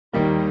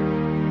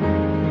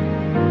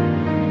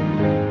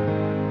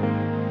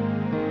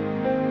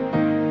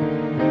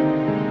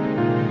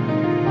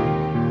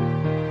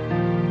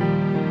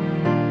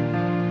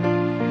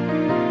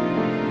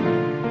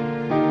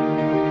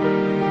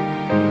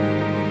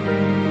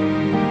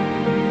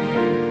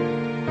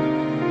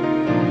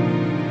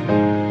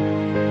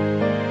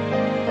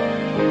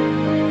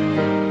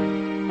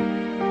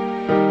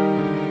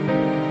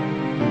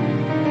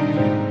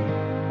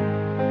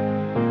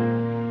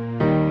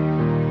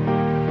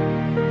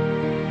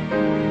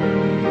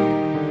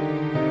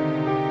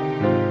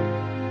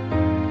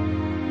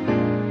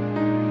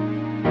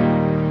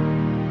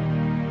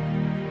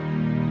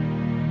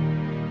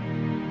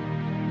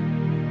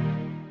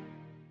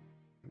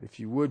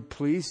would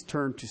please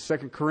turn to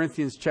 2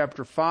 Corinthians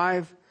chapter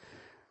 5,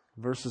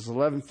 verses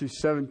 11 through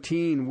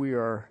 17. We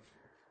are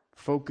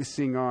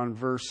focusing on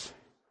verse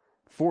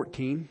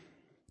 14.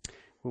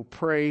 We'll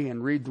pray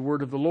and read the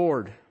word of the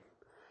Lord.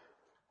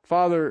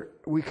 Father,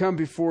 we come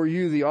before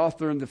you, the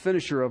author and the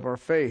finisher of our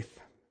faith.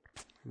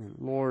 And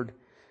Lord,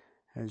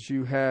 as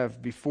you have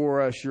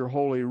before us your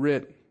holy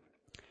writ,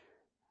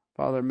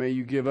 Father, may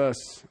you give us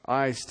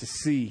eyes to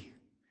see.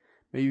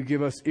 May you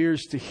give us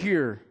ears to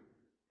hear.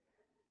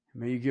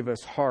 May you give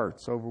us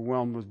hearts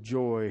overwhelmed with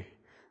joy,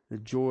 the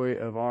joy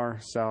of our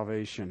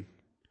salvation.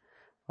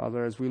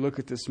 Father, as we look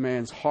at this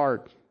man's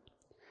heart,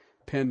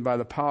 penned by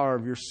the power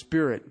of your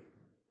Spirit,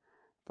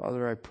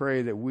 Father, I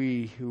pray that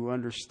we who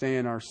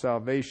understand our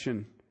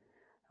salvation,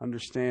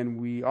 understand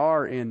we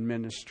are in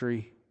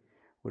ministry,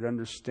 would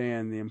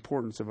understand the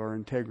importance of our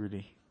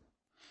integrity.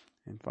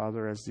 And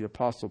Father, as the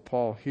Apostle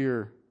Paul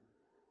here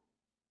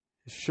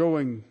is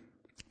showing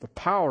the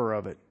power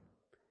of it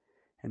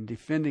and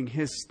defending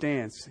his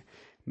stance,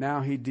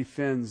 now he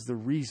defends the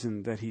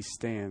reason that he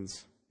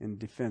stands in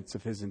defense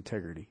of his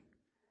integrity.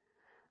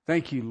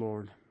 Thank you,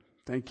 Lord.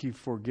 Thank you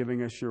for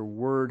giving us your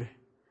word.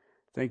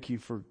 Thank you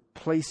for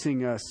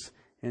placing us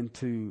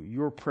into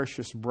your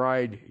precious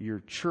bride,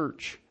 your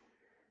church.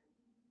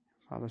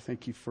 Father,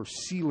 thank you for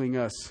sealing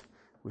us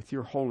with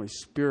your Holy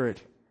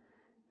Spirit.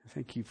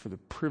 Thank you for the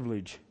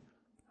privilege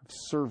of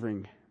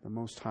serving the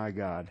Most High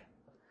God.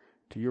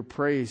 To your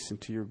praise and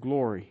to your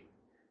glory,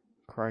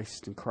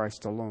 Christ and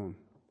Christ alone.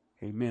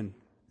 Amen.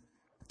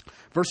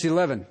 Verse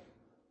 11.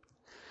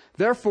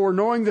 Therefore,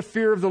 knowing the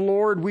fear of the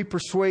Lord, we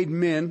persuade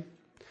men,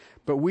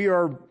 but we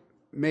are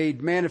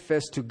made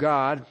manifest to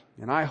God,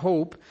 and I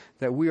hope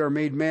that we are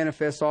made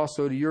manifest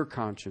also to your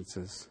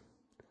consciences.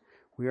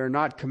 We are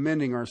not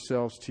commending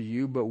ourselves to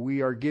you, but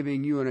we are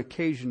giving you an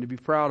occasion to be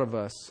proud of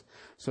us,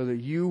 so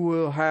that you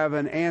will have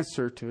an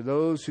answer to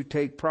those who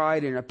take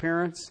pride in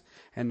appearance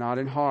and not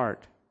in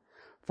heart.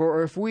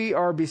 For if we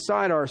are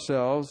beside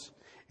ourselves,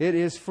 it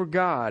is for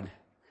God.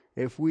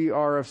 If we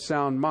are of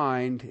sound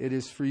mind, it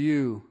is for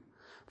you.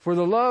 For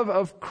the love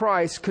of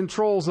Christ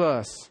controls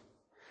us,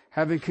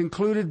 having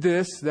concluded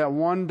this, that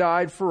one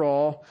died for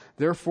all,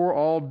 therefore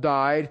all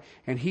died,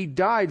 and he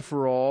died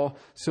for all,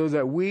 so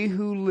that we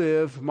who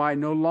live might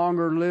no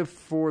longer live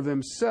for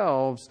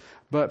themselves,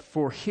 but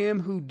for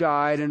him who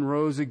died and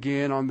rose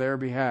again on their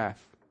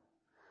behalf.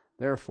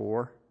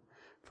 Therefore,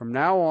 from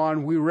now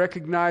on, we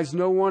recognize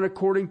no one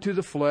according to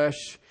the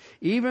flesh,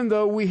 even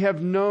though we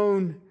have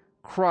known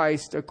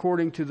Christ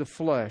according to the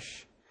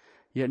flesh.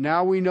 Yet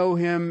now we know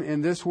him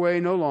in this way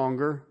no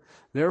longer.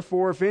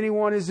 Therefore, if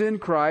anyone is in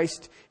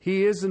Christ,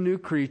 he is a new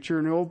creature,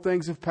 and old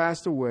things have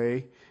passed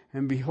away,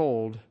 and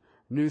behold,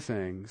 new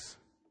things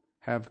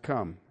have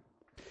come.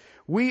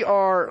 We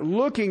are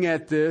looking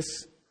at this,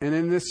 and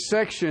in this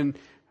section,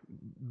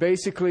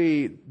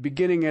 basically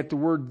beginning at the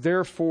word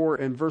therefore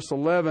in verse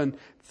 11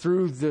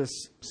 through this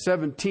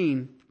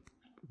 17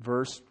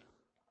 verse,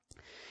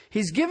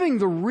 he's giving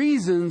the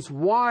reasons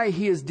why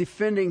he is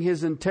defending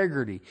his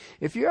integrity.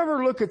 If you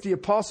ever look at the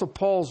Apostle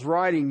Paul's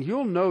writing,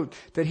 you'll note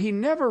that he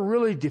never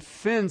really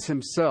defends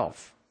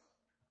himself.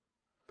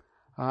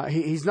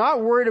 He's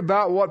not worried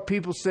about what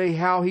people say,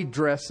 how he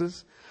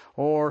dresses,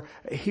 or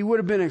he would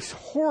have been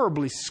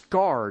horribly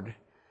scarred,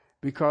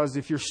 because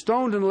if you're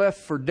stoned and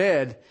left for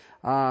dead,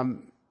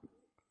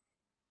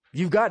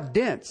 you've got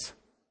dents.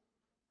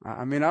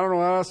 I mean, I don't know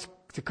what else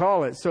to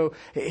call it. So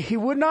he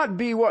would not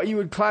be what you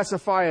would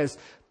classify as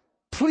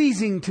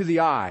pleasing to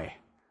the eye.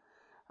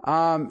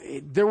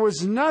 There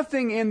was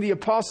nothing in the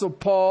Apostle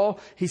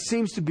Paul. He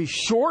seems to be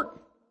short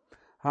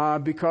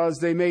because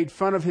they made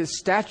fun of his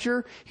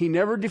stature. He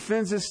never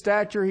defends his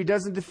stature. He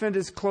doesn't defend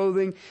his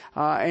clothing.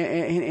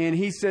 And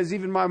he says,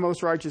 even my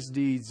most righteous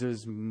deeds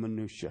is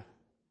minutia.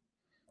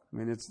 I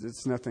mean,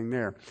 it's nothing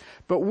there.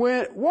 But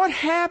what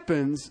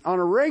happens on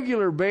a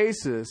regular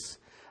basis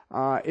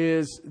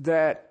is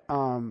that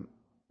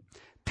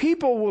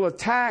people will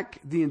attack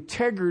the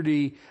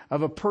integrity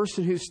of a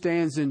person who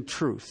stands in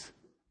truth.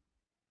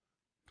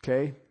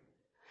 Okay?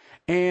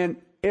 And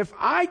if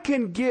I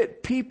can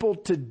get people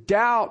to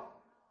doubt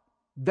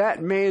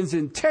that man's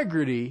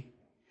integrity,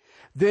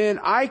 then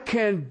I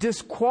can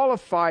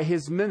disqualify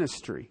his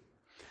ministry.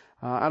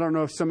 I don't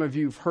know if some of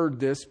you have heard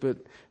this, but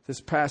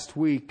this past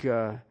week,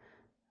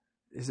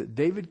 is it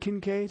David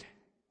Kincaid,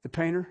 the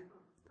painter?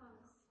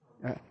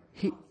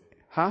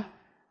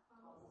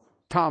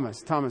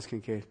 Thomas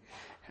Kincaid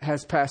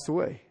has passed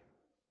away.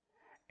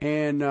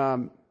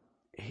 And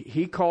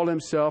he called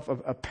himself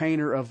a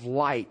painter of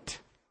light.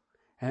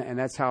 And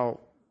that's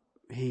how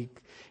he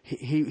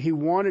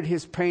wanted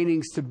his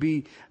paintings to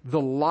be the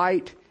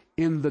light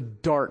in the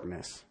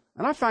darkness.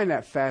 And I find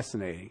that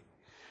fascinating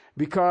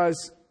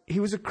because he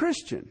was a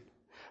Christian.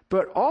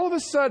 But all of a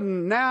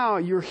sudden now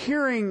you're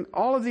hearing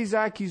all of these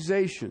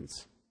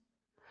accusations.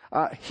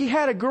 He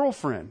had a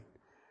girlfriend.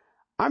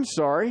 I'm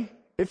sorry.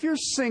 If you're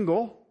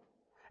single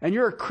and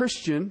you're a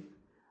Christian,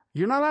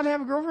 you're not allowed to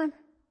have a girlfriend?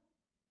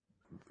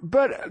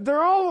 But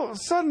they're all of a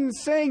sudden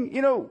saying,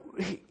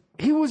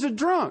 he was a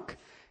drunk.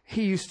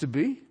 He used to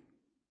be.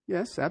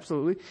 Yes,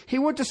 absolutely. He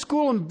went to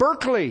school in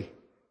Berkeley.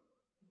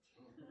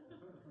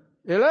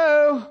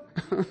 Hello?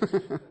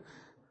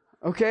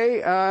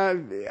 Okay,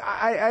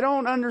 I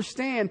don't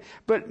understand.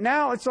 But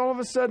now it's all of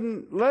a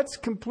sudden, let's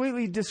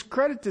completely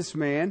discredit this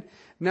man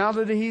now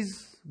that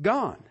he's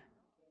gone.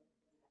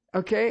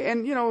 Okay,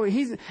 and you know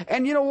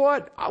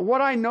what?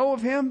 What I know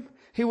of him,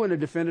 he wouldn't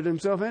have defended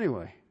himself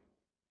anyway.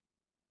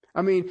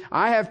 I mean,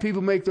 I have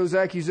people make those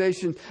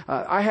accusations.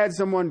 I had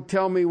someone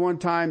tell me one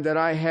time that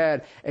I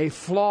had a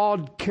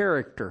flawed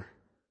character.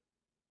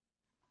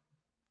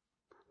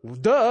 Well,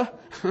 duh.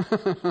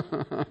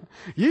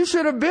 You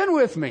should have been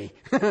with me.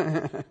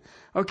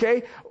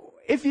 Okay?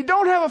 If you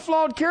don't have a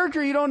flawed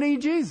character, you don't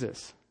need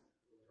Jesus.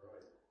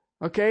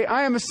 Okay?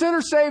 I am a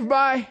sinner saved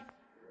by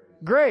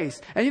grace.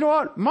 And you know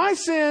what? My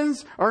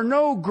sins are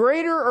no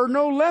greater or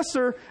no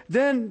lesser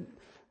than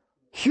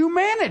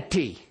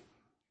humanity.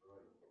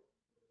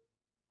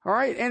 All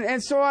right?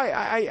 And so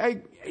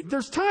I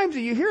there's times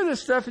that you hear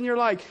this stuff and you're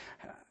like,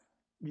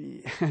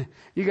 you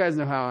guys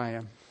know how I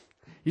am.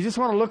 You just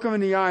want to look them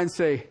in the eye and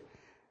say,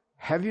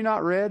 have you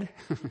not read?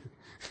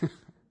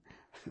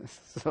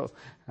 So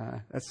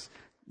that's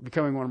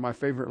becoming one of my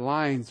favorite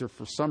lines, or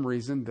for some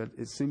reason that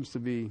it seems to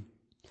be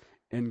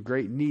in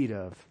great need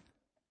of.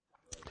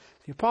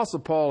 The Apostle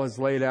Paul has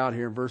laid out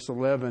here in verse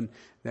 11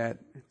 that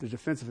the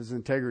defense of his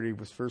integrity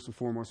was first and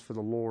foremost for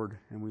the Lord,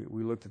 and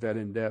we looked at that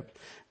in depth.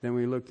 Then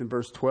we looked in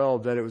verse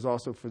 12 that it was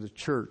also for the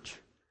church,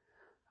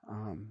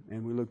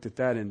 and we looked at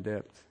that in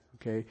depth.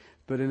 Okay,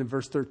 but in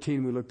verse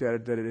 13 we looked at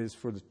it that it is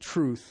for the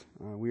truth.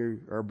 We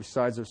are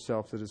besides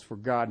ourselves, that is for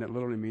God, and it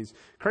literally means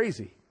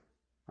crazy,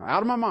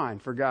 out of my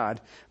mind for God,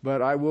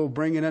 but I will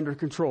bring it under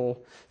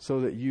control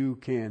so that you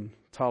can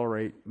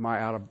tolerate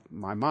my out of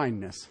my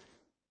mindness,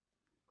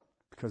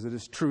 because it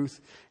is truth,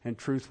 and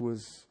truth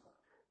was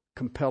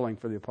compelling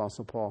for the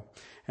Apostle Paul.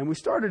 And we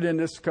started in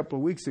this a couple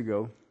of weeks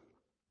ago.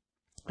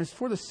 It's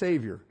for the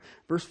Savior.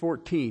 Verse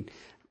 14,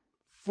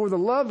 for the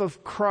love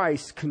of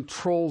Christ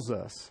controls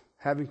us,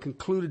 having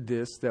concluded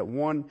this, that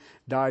one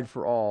died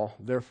for all,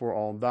 therefore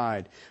all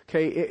died.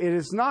 Okay, it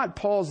is not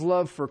Paul's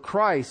love for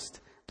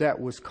Christ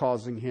that was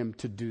causing him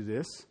to do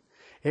this.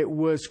 It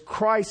was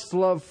Christ's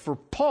love for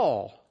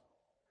Paul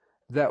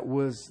that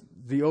was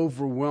the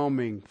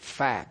overwhelming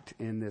fact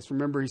in this.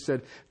 Remember, he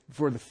said,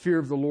 for the fear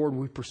of the Lord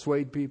we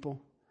persuade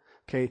people.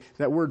 Okay,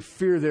 that word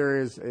fear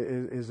there is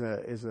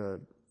a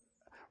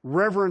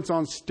reverence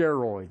on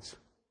steroids.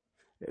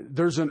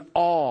 There's an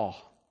awe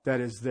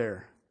that is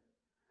there.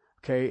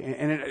 Okay,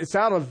 and it's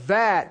out of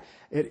that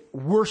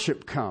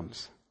worship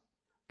comes.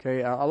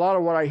 Okay, a lot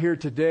of what I hear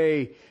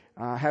today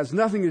has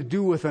nothing to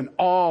do with an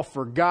awe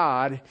for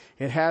God.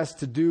 It has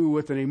to do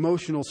with an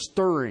emotional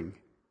stirring,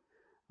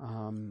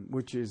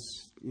 which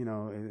is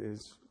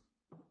is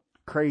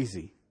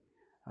crazy,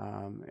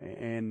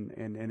 and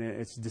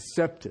it's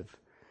deceptive.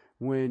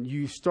 When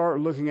you start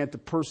looking at the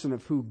person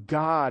of who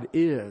God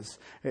is,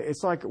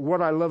 it's like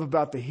what I love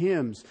about the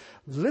hymns.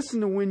 Listen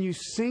to when you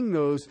sing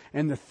those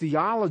and the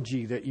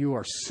theology that you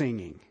are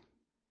singing.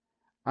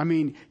 I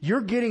mean,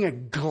 you're getting a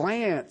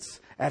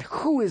glance at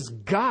who is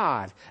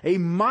God. A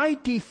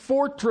mighty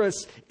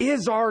fortress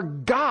is our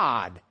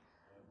God.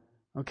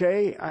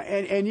 Okay?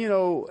 And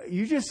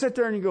you just sit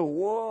there and you go,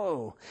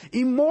 whoa,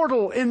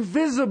 immortal,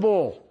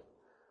 invisible.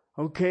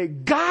 Okay?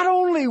 God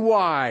only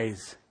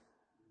wise.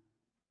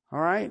 All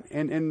right?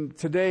 And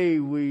today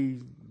we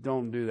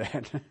don't do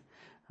that.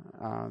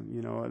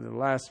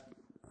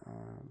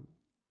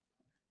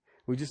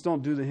 We just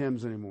don't do the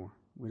hymns anymore.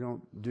 We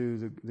don't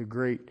do the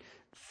great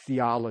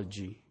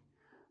theology.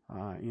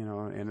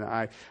 And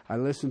I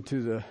listened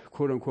to the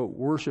quote-unquote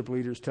worship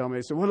leaders tell me,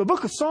 they said, well, the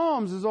book of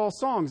Psalms is all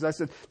songs. I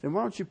said, then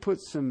why don't you put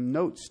some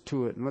notes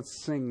to it and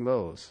let's sing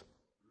those?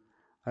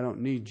 I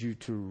don't need you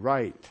to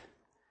write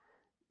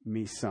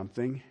me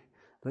something.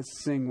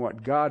 Let's sing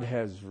what God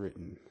has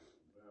written.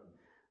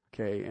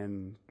 Okay,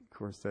 and of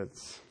course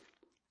that's,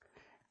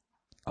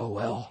 oh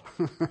well.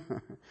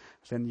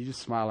 Then you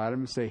just smile at him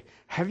and say,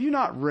 have you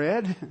not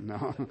read?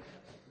 No.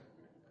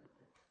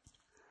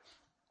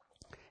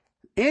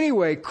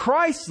 Anyway,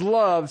 Christ's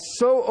love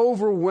so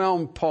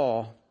overwhelmed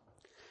Paul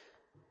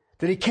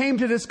that he came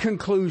to this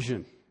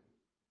conclusion.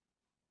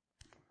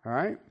 All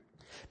right?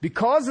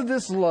 Because of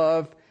this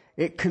love,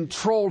 it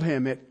controlled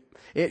him.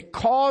 It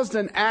caused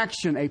an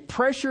action, a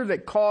pressure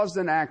that caused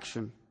an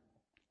action.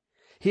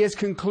 He has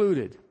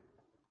concluded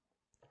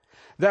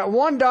that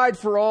one died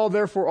for all,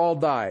 therefore all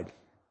died.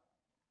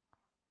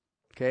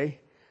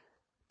 Okay?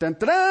 Dun,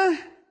 dun, dun.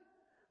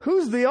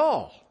 Who's the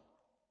all?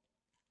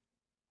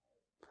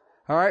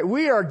 All right,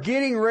 we are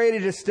getting ready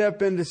to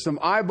step into some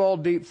eyeball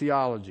deep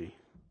theology.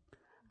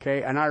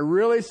 Okay, and I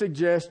really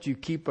suggest you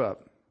keep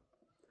up.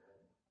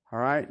 All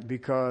right,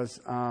 because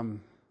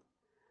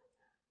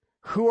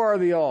who are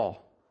the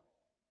all?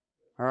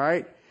 All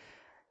right,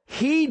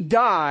 he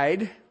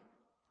died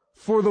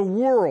for the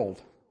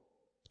world.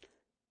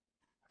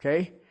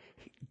 Okay?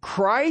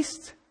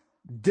 Christ's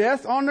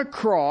death on the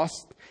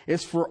cross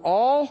is for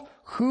all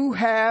who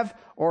have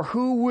or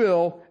who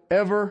will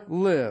ever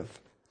live.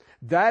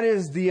 That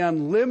is the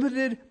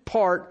unlimited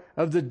part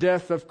of the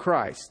death of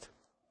Christ.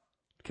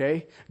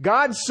 Okay?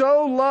 God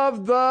so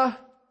loved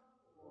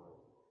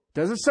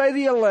doesn't say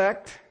the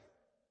elect.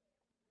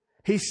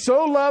 He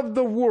so loved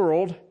the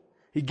world,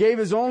 He gave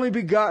His only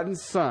begotten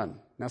Son.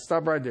 Now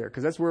stop right there,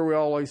 because that's where we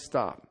always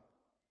stop.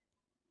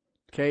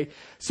 Okay?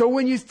 So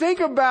when you think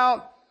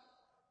about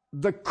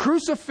the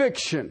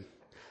crucifixion,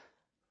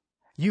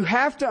 you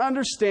have to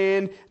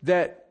understand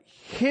that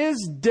His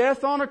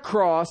death on a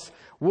cross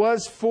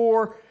was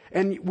for,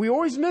 and we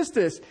always miss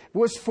this,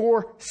 was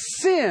for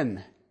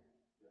sin.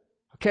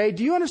 Okay?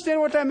 Do you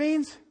understand what that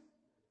means?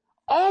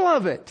 All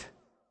of it.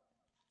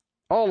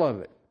 All of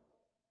it.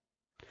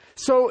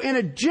 So in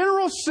a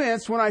general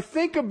sense, when I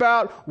think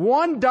about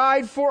one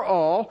died for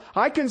all,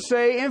 I can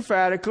say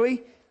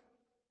emphatically,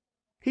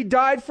 He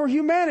died for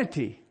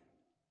humanity.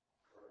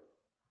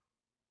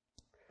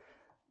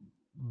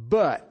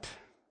 But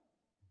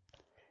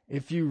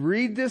if you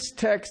read this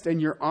text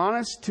and you're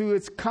honest to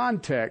its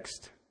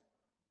context,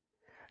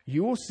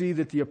 you will see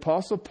that the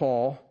Apostle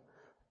Paul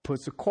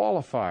puts a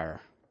qualifier.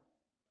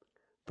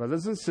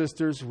 Brothers and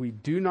sisters, we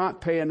do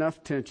not pay enough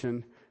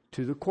attention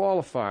to the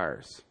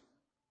qualifiers.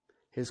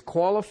 His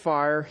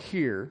qualifier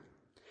here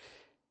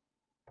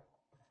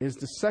is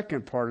the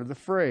second part of the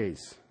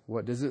phrase.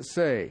 What does it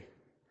say?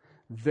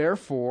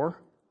 Therefore,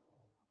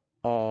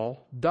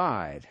 all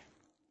died.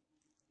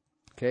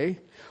 Okay?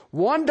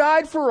 One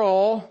died for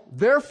all,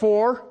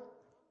 therefore,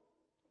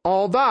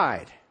 all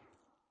died.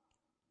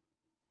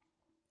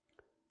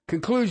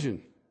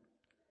 Conclusion.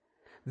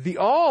 The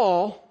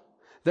all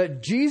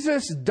that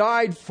Jesus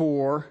died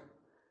for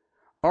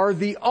are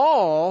the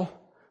all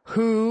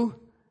who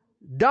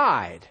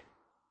died.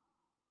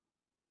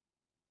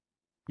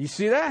 You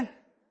see that?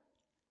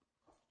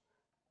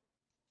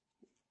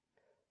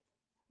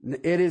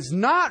 It is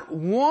not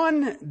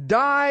one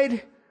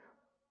died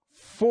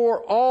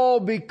for all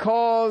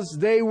because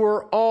they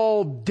were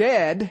all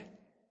dead.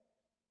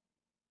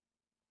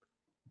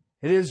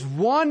 It is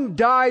one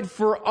died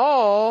for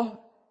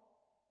all,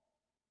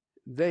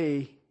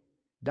 they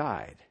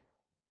died.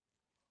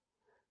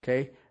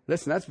 Okay?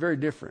 Listen, that's very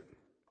different.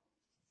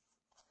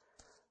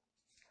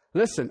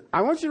 Listen,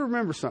 I want you to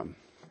remember something.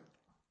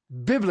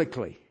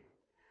 Biblically,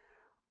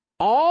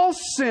 all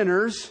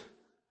sinners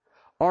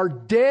are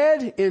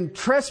dead in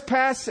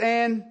trespass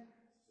and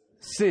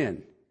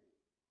sin.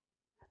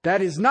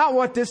 That is not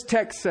what this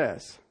text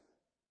says.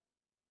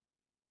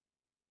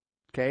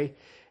 Okay?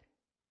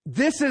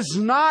 This is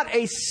not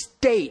a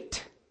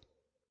state.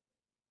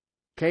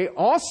 Okay?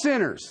 All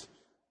sinners,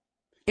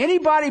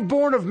 anybody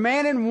born of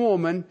man and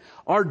woman,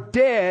 are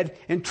dead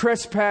in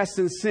trespass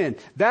and sin.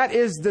 That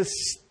is the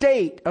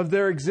state of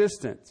their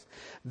existence.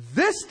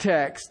 This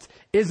text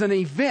is an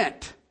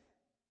event.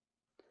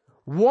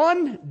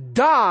 One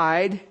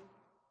died,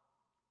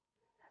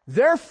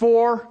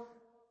 therefore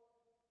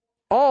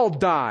all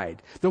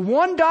died. The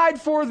one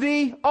died for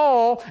the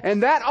all,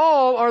 and that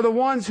all are the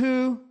ones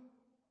who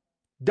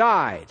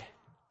died.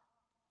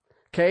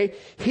 Okay?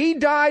 He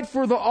died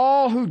for the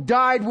all who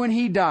died when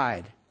He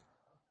died.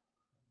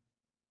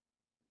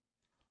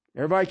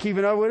 Everybody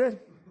keeping up with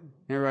it?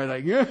 Everybody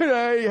like,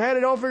 yeah, you had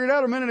it all figured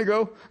out a minute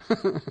ago.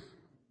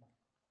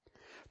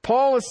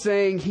 Paul is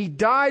saying He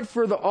died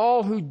for the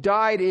all who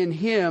died in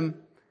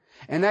Him,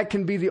 and that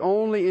can be the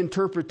only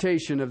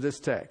interpretation of this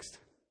text.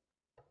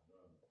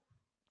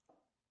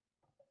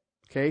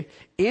 Okay?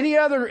 Any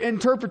other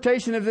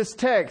interpretation of this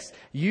text,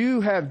 you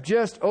have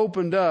just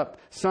opened up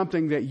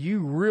something that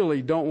you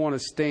really don't want to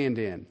stand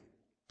in.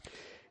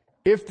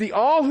 If the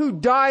all who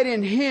died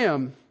in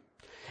Him,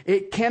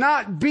 it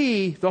cannot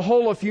be the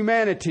whole of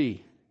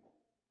humanity.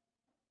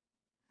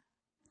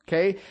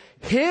 Okay?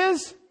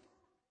 His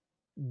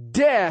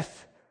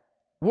death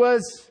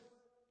was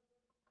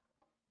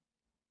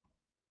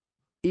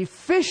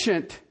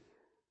efficient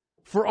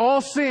for all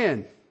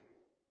sin,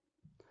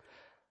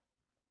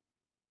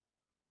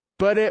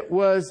 but it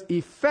was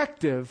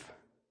effective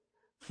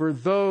for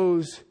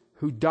those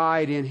who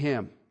died in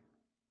Him.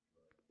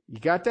 You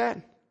got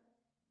that?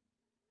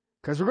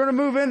 Because we're going to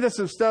move into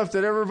some stuff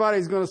that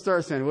everybody's going to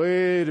start saying,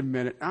 wait a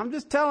minute. I'm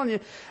just telling you,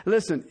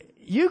 listen,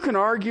 you can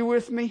argue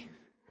with me,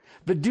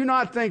 but do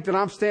not think that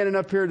I'm standing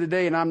up here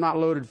today and I'm not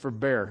loaded for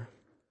bear.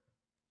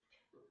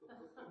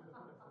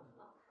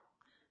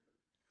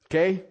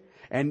 Okay?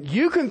 And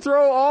you can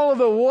throw all of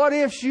the what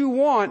ifs you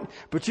want,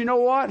 but you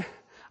know what?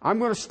 I'm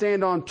going to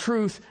stand on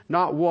truth,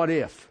 not what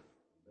if.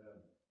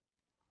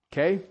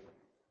 Okay?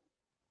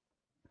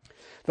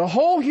 The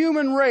whole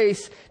human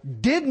race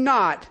did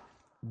not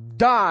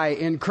die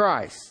in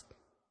Christ.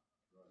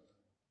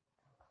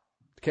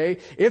 Okay?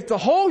 If the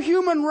whole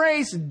human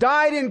race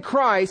died in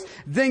Christ,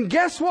 then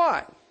guess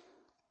what?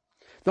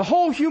 The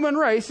whole human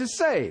race is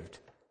saved.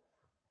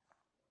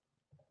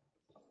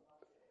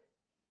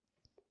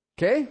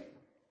 Okay?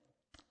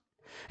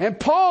 And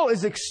Paul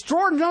is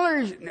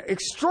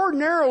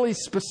extraordinarily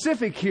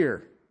specific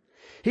here.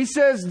 He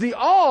says, the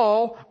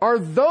all are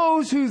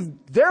those who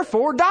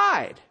therefore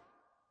died.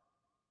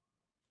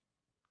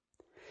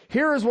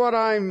 Here is what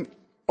I'm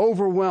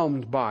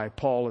overwhelmed by,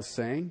 Paul is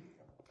saying.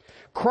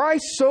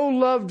 Christ so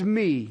loved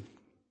me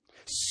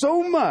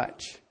so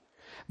much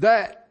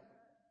that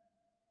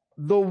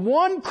the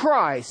one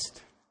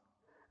Christ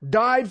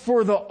died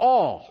for the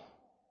all.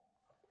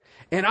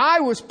 And I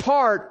was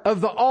part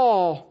of the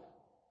all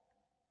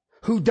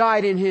who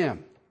died in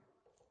him.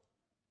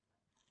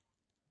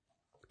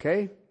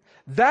 Okay?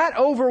 That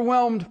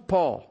overwhelmed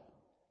Paul.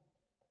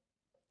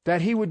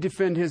 That he would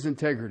defend his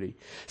integrity.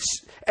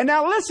 And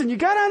now listen, you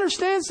got to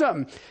understand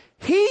something.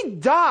 He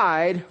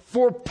died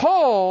for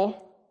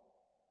Paul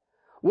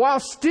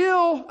while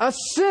still a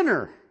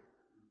sinner.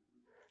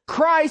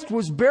 Christ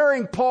was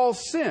bearing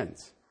Paul's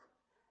sins.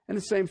 And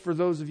the same for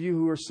those of you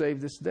who are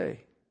saved this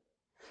day.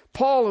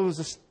 Paul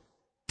was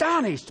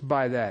astonished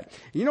by that.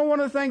 You know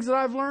one of the things that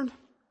I've learned?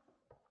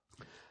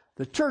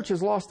 The church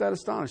has lost that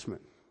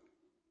astonishment.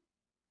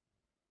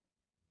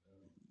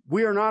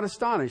 We are not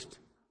astonished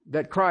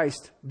that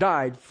Christ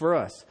died for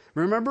us.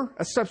 Remember?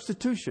 A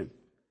substitution.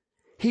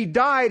 He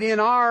died in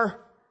our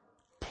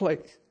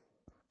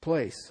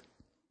place.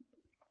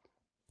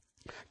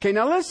 Okay,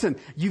 now listen.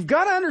 You've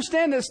got to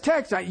understand this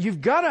text.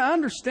 You've got to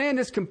understand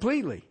this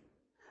completely.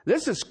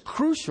 This is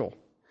crucial.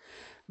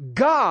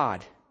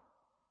 God,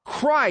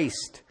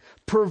 Christ,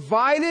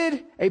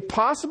 provided a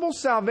possible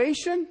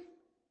salvation,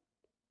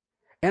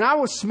 and I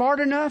was smart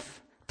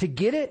enough to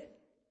get it.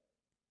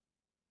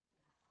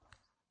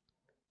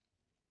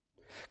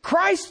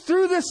 Christ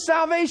threw this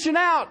salvation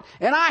out,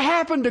 and I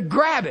happened to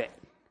grab it.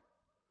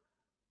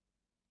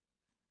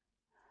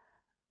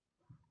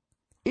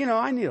 You know,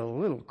 I need a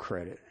little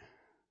credit.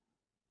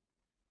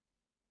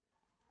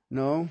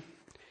 No,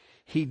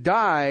 he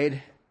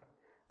died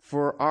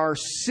for our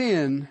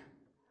sin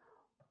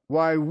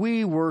while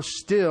we were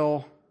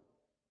still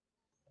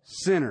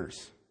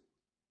sinners.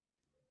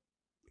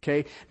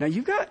 Okay, now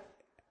you've got,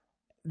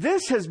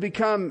 this has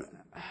become,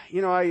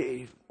 you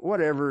know,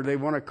 whatever they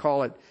want to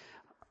call it,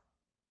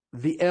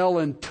 the L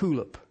in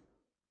TULIP.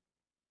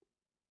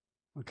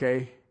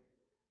 Okay?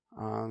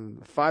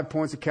 5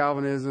 points of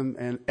Calvinism,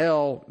 and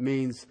L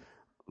means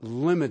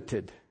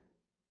limited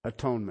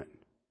atonement.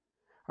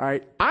 All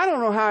right? I don't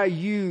know how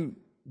you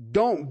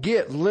don't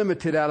get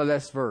limited out of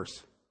this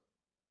verse.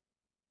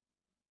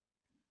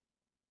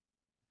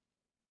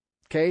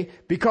 Okay?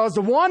 Because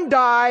the one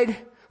died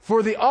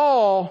for the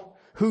all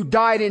who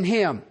died in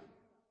him.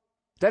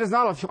 That is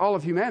not all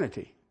of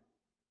humanity.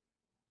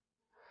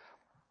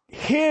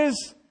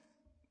 His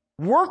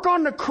work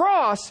on the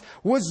cross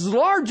was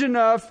large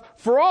enough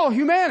for all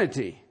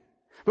humanity.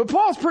 But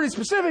Paul's pretty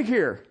specific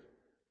here.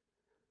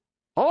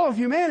 All of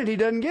humanity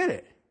doesn't get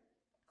it.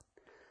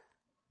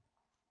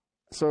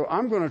 So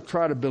I'm going to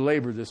try to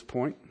belabor this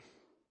point,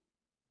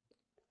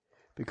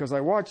 because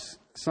I watch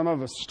some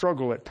of us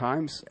struggle at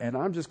times, and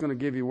I'm just going to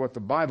give you what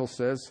the Bible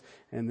says,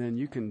 and then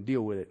you can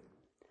deal with it.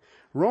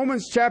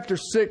 Romans chapter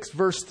 6,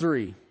 verse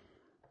 3.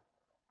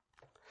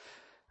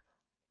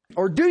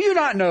 Or do you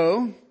not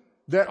know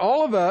that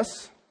all of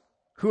us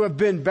who have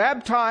been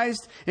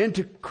baptized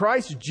into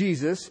Christ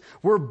Jesus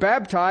were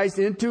baptized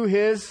into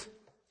his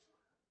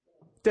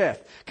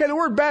death? Okay, the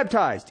word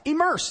baptized,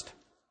 immersed.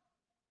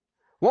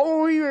 What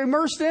were we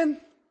immersed in?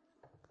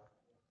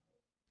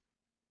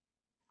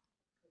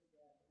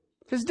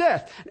 His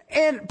death.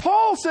 And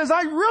Paul says,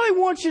 I really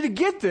want you to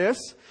get this.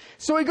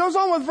 So he goes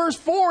on with verse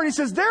 4 and he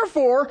says,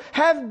 therefore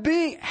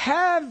we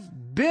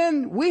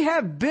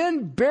have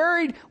been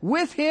buried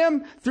with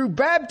him through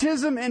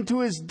baptism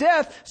into his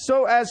death,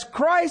 so as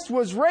Christ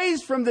was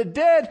raised from the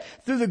dead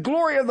through the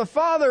glory of the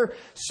Father,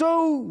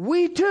 so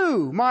we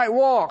too might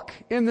walk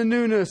in the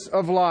newness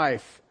of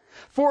life.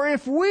 For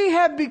if we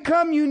have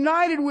become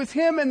united with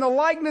him in the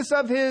likeness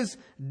of his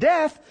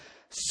death,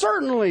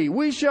 certainly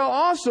we shall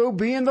also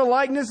be in the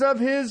likeness of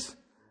his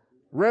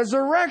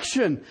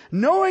resurrection,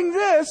 knowing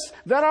this,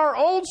 that our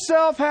old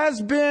self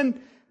has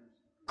been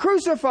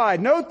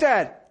crucified. Note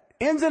that.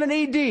 Ends in an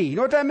ED. You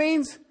know what that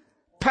means?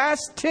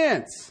 Past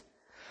tense.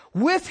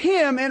 With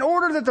him, in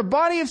order that the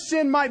body of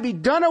sin might be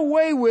done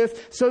away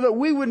with, so that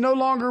we would no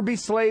longer be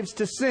slaves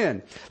to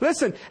sin.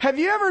 Listen, have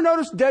you ever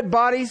noticed dead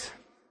bodies?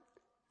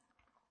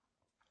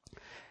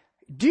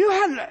 Do you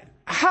have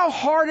how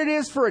hard it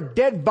is for a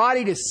dead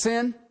body to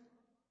sin?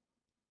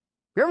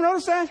 You ever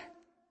notice that?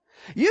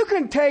 You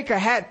can take a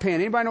hat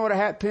pin. Anybody know what a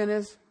hat pin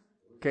is?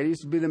 Okay, it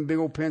used to be them big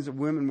old pins that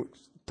women would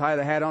tie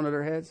the hat onto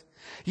their heads.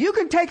 You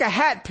can take a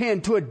hat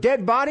pin to a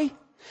dead body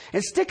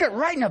and stick it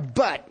right in the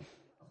butt.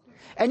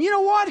 And you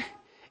know what?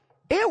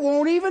 It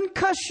won't even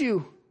cuss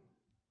you.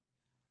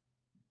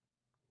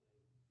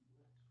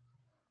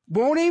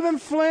 Won't even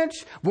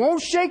flinch.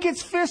 Won't shake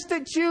its fist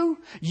at you.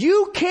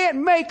 You can't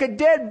make a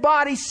dead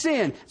body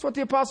sin. That's what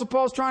the Apostle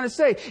Paul's trying to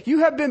say. You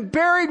have been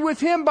buried with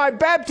him by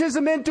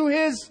baptism into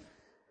his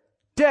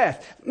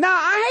death. Now,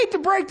 I hate to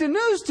break the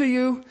news to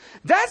you.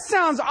 That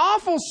sounds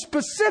awful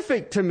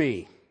specific to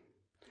me.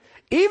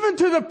 Even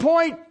to the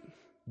point,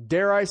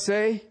 dare I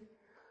say,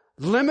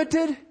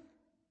 limited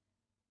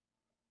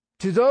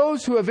to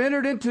those who have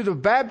entered into the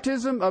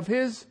baptism of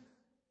his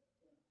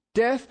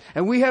death.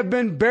 And we have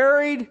been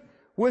buried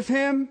with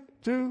him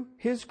through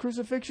His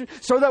crucifixion,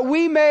 so that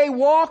we may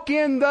walk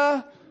in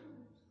the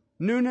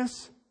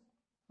newness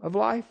of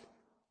life.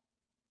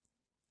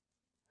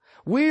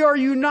 We are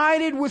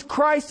united with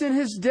Christ in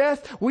His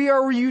death. We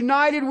are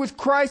united with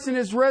Christ in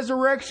His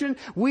resurrection.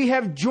 We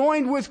have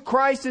joined with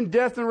Christ in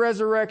death and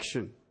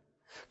resurrection.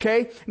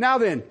 Okay? Now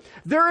then,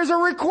 there is a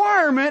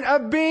requirement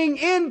of being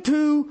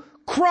into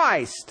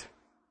Christ.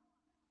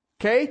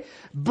 Okay?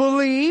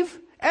 Believe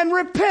and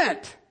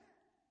repent.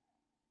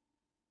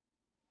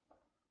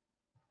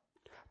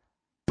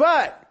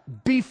 But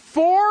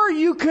before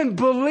you can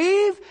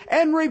believe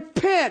and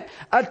repent,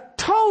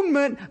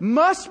 atonement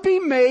must be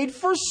made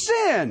for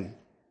sin.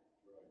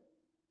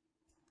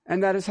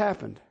 And that has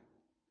happened.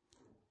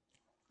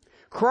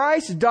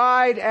 Christ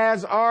died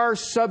as our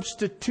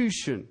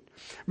substitution.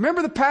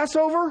 Remember the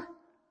Passover?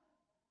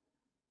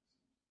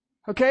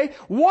 Okay?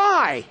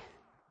 Why?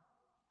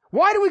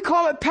 Why do we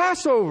call it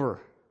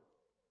Passover?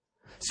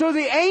 So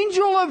the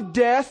angel of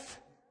death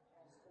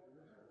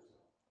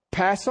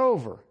pass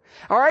over.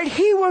 All right,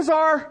 He was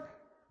our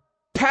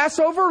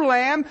Passover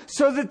lamb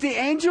so that the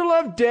angel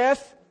of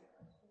death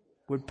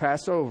would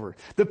pass over.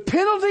 The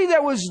penalty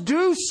that was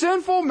due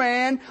sinful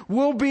man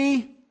will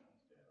be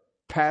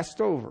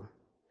passed over.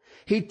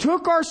 He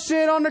took our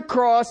sin on the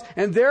cross,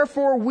 and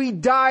therefore we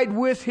died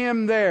with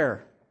Him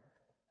there.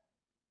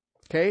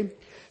 Okay?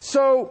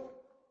 So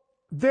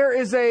there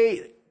is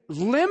a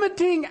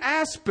limiting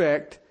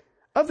aspect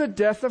of the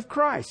death of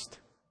Christ.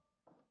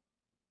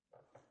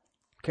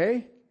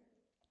 Okay?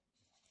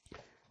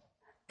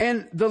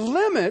 And the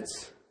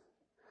limits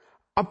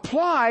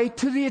apply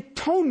to the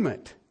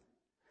atonement,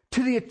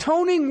 to the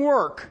atoning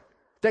work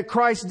that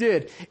Christ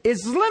did,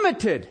 is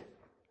limited.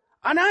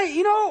 And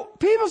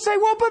people say,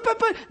 well,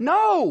 but,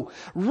 no.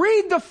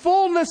 Read the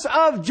fullness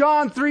of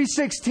John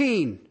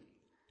 3:16.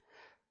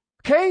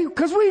 Okay?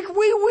 Because we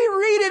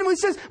read it and we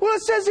says, well,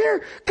 it says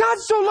here, God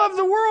so loved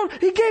the world,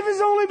 He gave His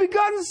only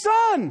begotten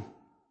Son.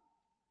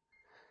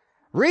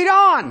 Read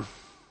on.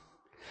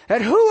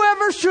 That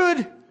whoever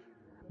should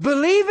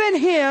believe in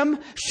Him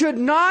should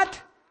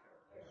not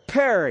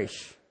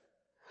perish.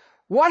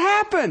 What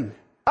happened?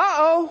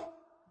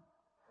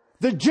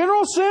 The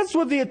general sense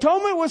with the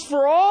atonement was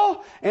for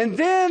all, and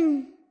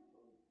then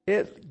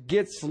it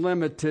gets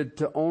limited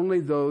to only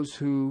those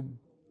who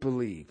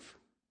believe.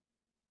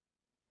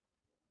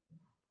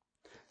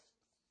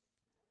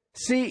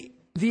 See,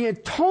 the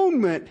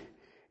atonement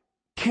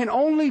can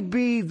only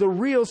be the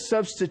real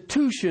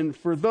substitution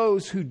for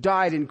those who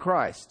died in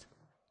Christ.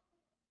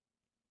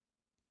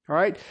 All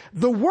right?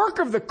 The work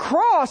of the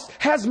cross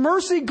has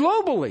mercy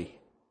globally.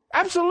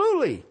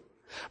 Absolutely.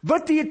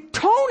 But the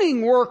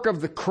atoning work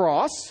of the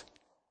cross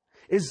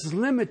is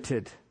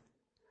limited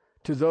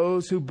to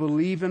those who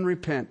believe and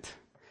repent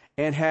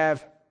and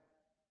have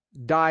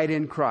died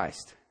in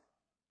Christ.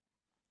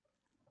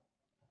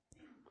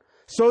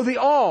 So the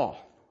all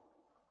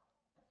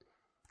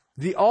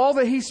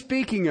that he's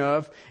speaking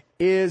of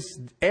is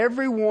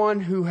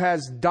everyone who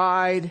has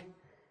died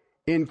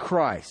in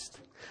Christ.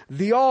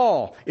 The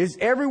all is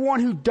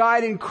everyone who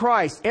died in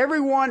Christ.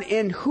 Everyone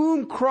in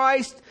whom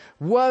Christ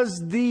was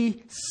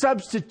the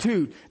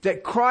substitute.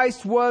 That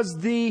Christ was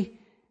the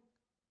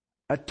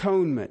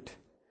atonement.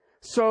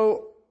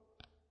 So,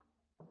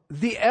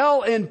 the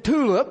L in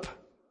tulip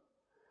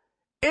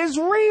is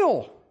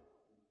real.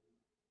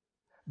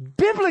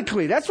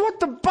 Biblically, that's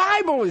what the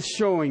Bible is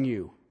showing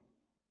you.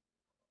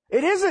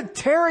 It isn't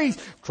Terry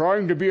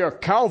trying to be a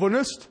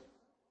Calvinist.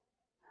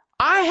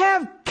 I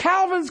have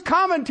Calvin's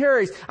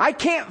commentaries. I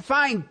can't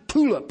find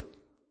tulip.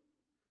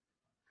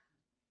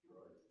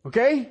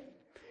 Okay?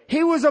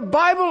 He was a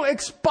Bible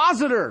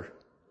expositor.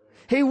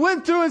 He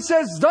went through and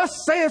says,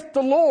 "Thus saith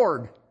the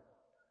Lord."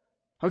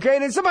 Okay,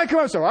 and then somebody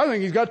comes and says, "I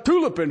think he's got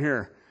tulip in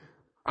here."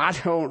 I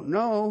don't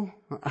know.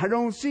 I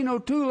don't see no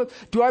tulip.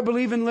 Do I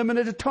believe in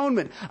limited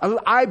atonement?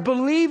 I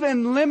believe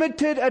in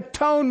limited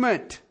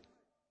atonement.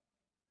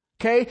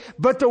 Okay?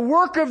 But the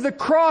work of the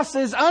cross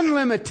is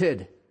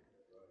unlimited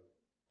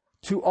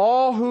to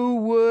all who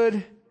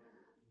would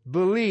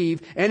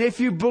believe. And if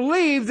you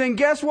believe, then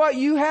guess what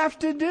you have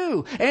to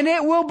do? And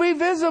it will be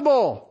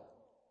visible.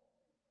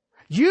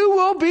 You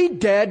will be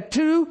dead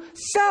to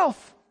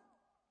self.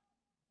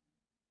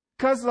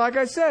 Because, like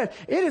I said,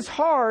 it is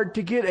hard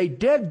to get a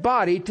dead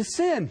body to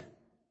sin.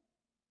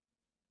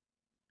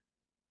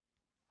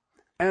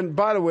 And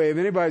by the way, if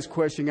anybody's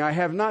questioning, I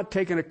have not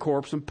taken a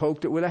corpse and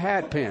poked it with a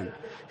hat pin.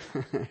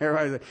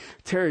 Everybody's like,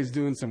 "Terry's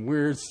doing some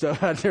weird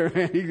stuff out there,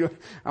 man. He goes,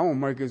 I won't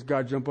make this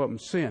guy jump up and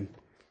sin."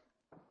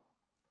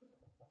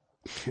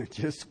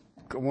 Just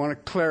want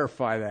to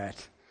clarify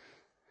that.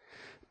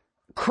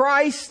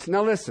 Christ,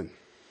 now listen.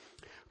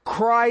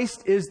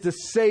 Christ is the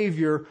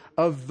Savior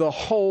of the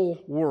whole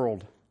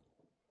world.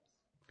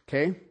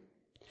 Okay?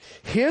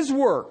 His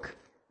work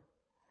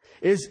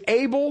is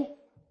able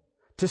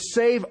to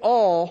save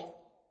all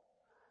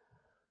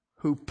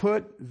who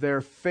put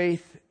their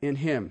faith in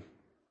Him.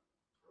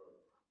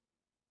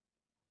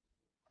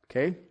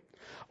 Okay?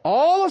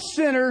 All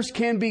sinners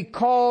can be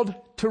called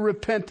to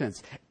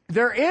repentance.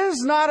 There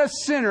is not a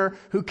sinner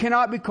who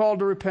cannot be called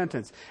to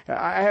repentance.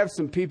 I have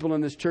some people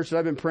in this church that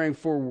I've been praying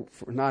for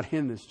not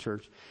in this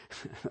church.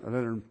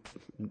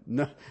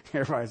 No,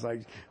 everybody's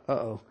like,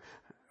 uh-oh.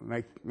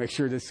 Make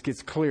sure this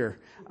gets clear.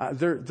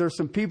 There's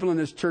some people in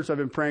this church I've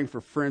been praying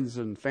for, friends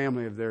and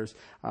family of theirs.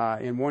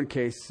 In one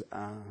case,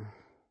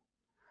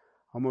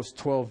 almost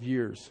 12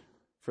 years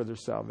for their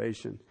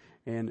salvation.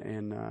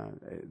 And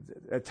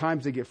at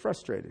times they get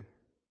frustrated.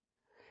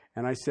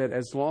 And I said,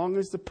 as long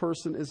as the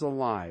person is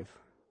alive,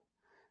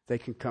 they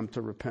can come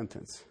to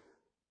repentance.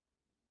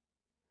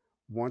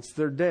 Once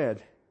they're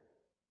dead,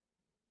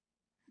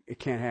 it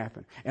can't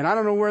happen. And I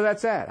don't know where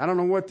that's at. I don't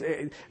know what...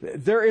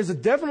 There is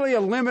definitely a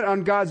limit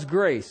on God's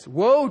grace.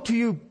 Woe to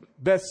you,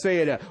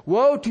 Bethsaida.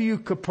 Woe to you,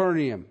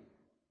 Capernaum.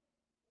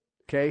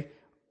 Okay?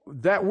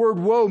 That word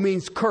woe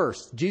means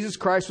curse. Jesus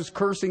Christ was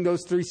cursing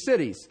those 3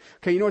 cities.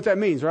 Okay, you know what that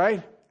means,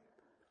 right?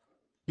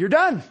 You're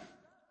done.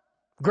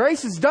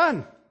 Grace is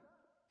done.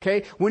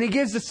 Okay? When he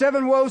gives the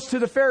 7 woes to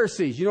the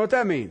Pharisees, you know what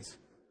that means?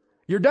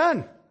 You're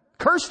done.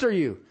 Cursed are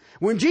you.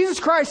 When Jesus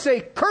Christ say,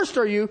 cursed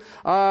are you,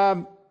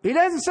 he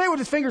doesn't say with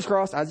his fingers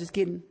crossed. I was just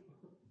kidding.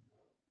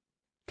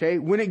 Okay?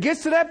 When it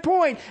gets to that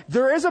point,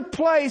 there is a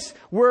place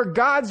where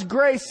God's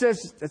grace says,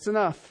 that's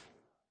enough.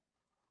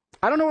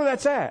 I don't know where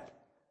that's at.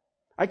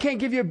 I can't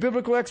give you a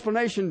biblical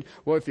explanation.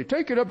 Well, if you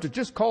take it up to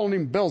just calling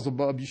him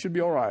Beelzebub, you should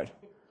be all right.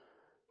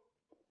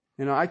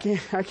 You know, I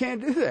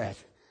can't do that.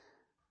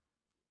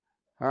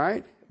 All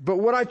right? But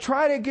what I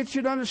try to get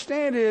you to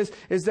understand is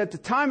that the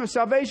time of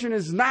salvation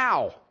is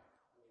now.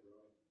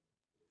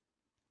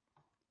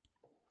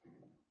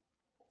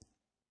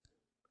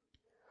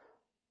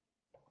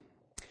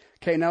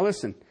 Okay, now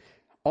listen.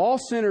 All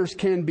sinners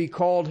can be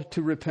called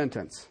to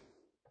repentance.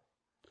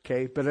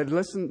 Okay, but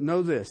listen,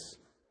 know this.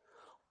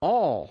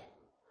 All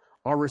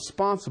are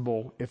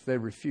responsible if they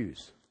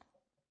refuse.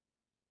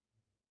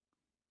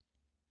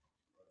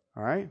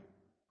 All right?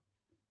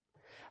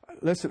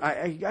 Listen,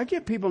 I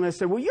get people and they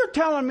say, well, you're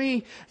telling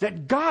me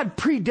that God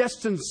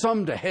predestined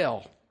some to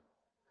hell.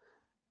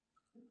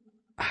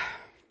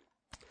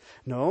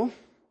 No.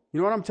 You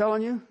know what I'm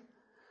telling you?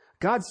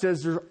 God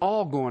says they're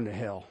all going to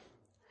hell.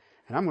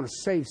 And I'm going to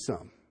save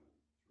some.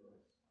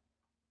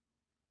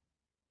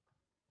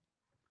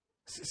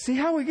 See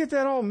how we get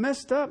that all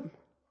messed up?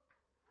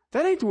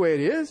 That ain't the way it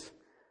is.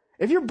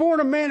 If you're born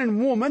a man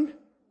and woman,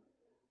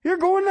 you're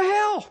going to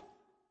hell.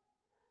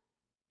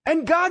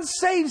 And God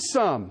saves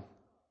some.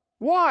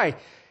 Why?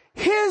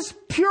 His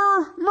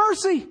pure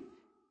mercy.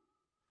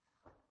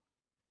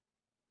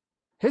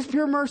 His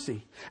pure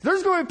mercy.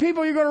 There's going to be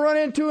people you're going to run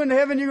into in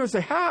heaven. You're going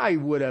to say, I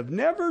would have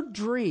never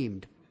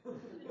dreamed.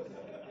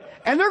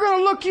 And they're going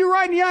to look you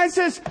right in the eye and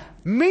says,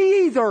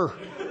 me either.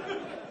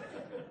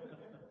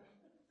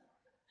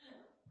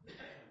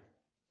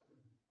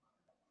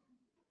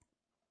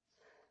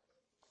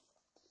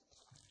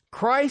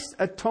 Christ's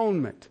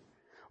atonement,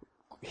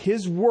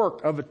 His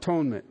work of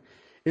atonement,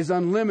 is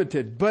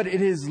unlimited, but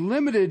it is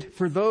limited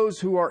for those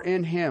who are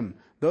in Him,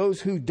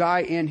 those who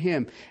die in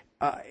Him.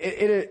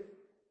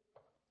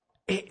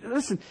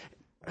 Listen,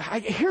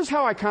 here's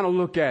how I kind of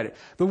look at it.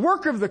 The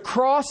work of the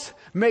cross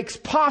makes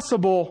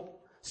possible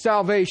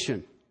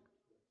salvation.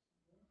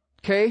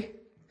 Okay?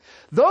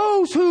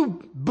 Those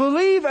who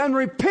believe and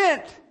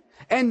repent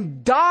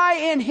and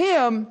die in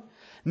Him,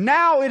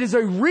 now it is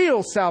a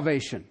real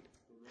salvation.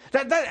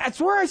 That's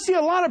where I see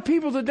a lot of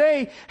people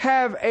today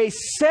have a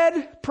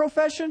said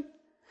profession.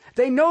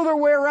 They know their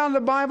way around the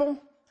Bible.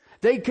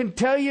 They can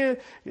tell you,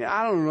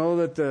 I don't know,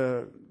 that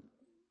the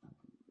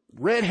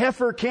red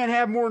heifer can't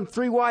have more than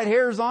 3 white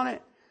hairs on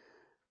it.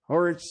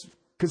 Or it's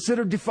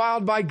considered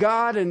defiled by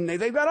God. And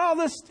they've got all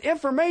this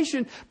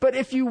information. But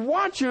if you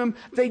watch them,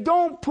 they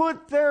don't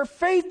put their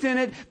faith in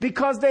it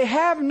because they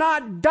have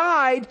not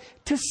died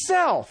to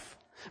self.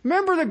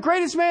 Remember the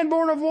greatest man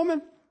born of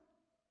woman?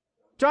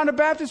 John the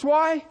Baptist,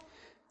 why?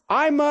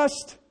 I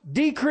must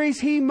decrease,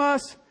 he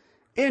must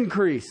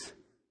increase.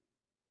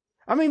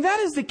 I mean, that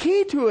is the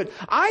key to it.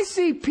 I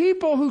see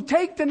people who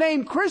take the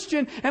name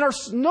Christian and are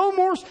no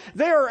more,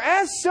 they are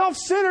as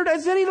self-centered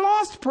as any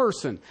lost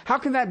person. How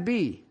can that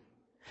be?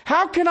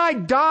 How can I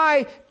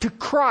die to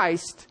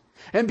Christ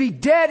and be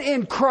dead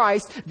in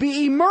Christ,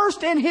 be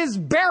immersed in His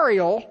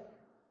burial,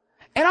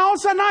 and all of a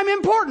sudden I'm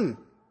important?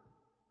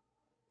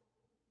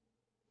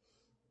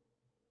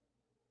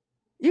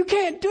 You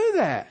can't do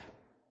that.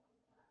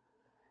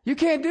 You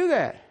can't do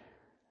that.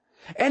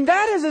 And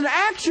that is an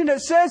action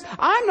that says,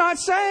 I'm not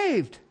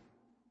saved.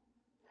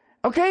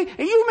 Okay?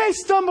 And you may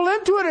stumble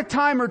into it a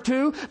time or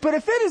two, but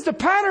if it is the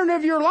pattern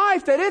of your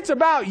life that it's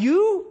about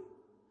you,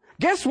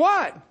 guess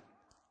what?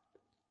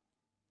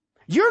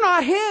 You're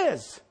not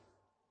His.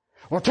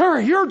 Well,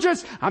 Terry,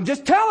 I'm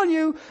just telling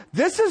you,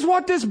 this is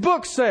what this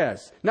book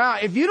says. Now,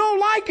 if you don't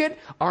like it,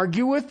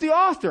 argue with the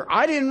author.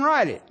 I didn't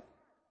write it.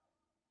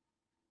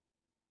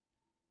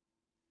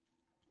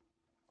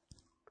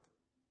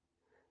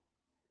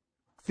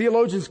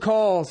 Theologians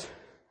calls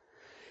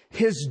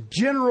His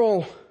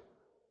general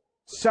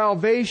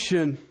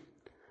salvation.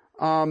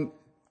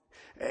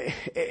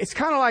 it's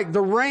kind of like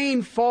the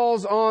rain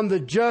falls on the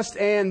just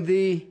and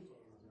the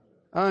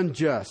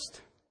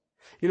unjust.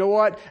 You know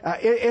what?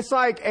 It's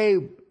like a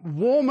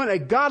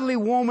godly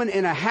woman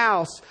in a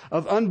house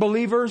of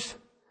unbelievers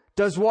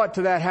does what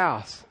to that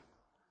house?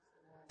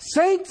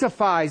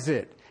 Sanctifies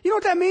it. You know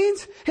what that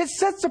means? It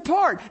sets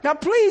apart. Now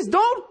please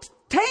don't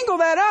tangle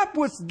that up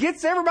with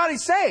gets everybody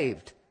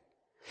saved.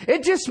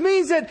 It just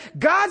means that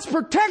God's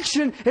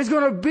protection is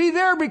going to be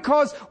there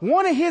because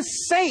one of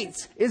His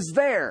saints is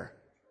there.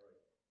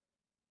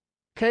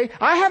 Okay?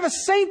 I have a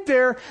saint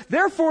there,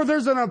 therefore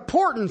there's an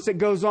importance that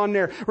goes on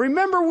there.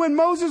 Remember when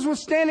Moses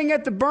was standing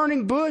at the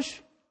burning bush?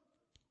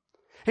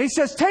 And he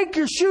says, take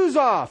your shoes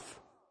off.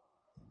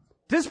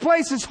 This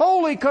place is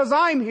holy because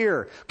I'm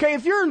here. Okay,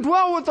 if you're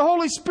indwelled with the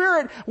Holy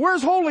Spirit,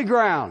 where's holy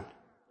ground?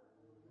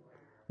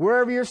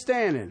 Wherever you're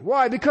standing.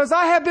 Why? Because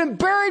I have been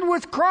buried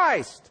with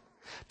Christ,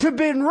 to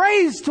been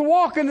raised to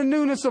walk in the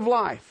newness of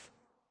life.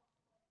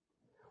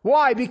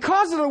 Why?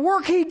 Because of the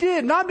work He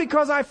did, not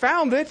because I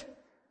found it.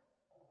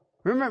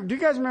 Remember? Do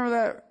you guys remember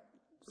that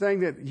thing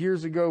that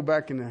years ago,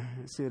 back in it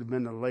had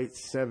been the late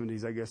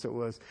 70s, I guess it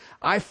was.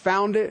 I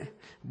found it,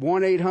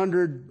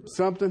 1-800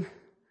 something.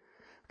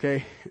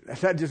 Okay,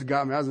 that just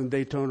got me. I was in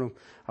Daytona.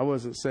 I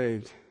wasn't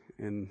saved,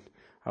 and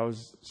I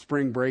was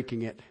spring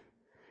breaking it,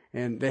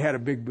 and they had a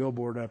big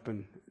billboard up,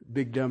 and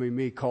big dummy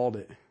me called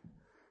it.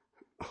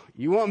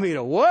 You want me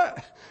to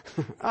what?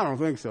 I don't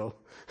think so.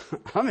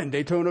 I'm in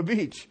Daytona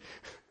Beach.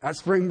 That's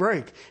spring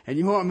break. And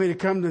you want me to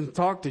come and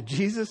talk to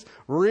Jesus?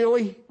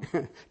 Really?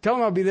 Tell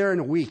him I'll be there in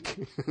a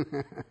week.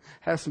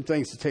 Have some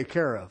things to take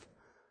care of.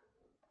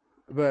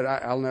 But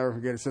I'll never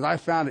forget it. It says, I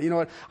found it. You know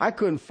what? I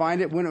couldn't find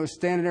it when it was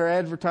standing there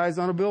advertised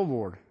on a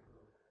billboard.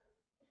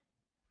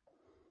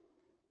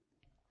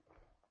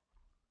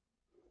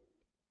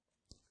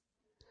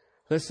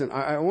 Listen,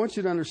 I want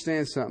you to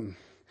understand something.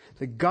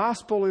 The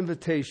gospel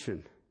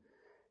invitation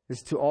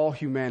is to all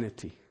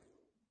humanity.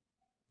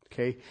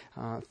 Okay?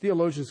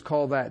 Theologians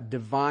call that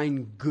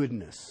divine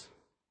goodness.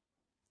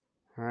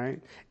 All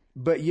right?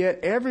 But yet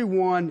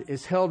everyone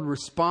is held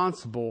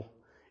responsible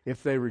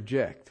if they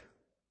reject.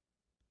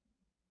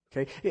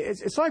 Okay?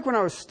 It's like when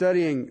I was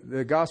studying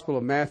the Gospel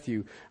of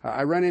Matthew,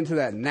 I ran into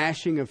that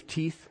gnashing of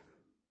teeth.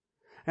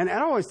 And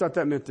I always thought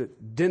that meant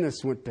that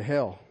dentists went to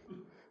hell.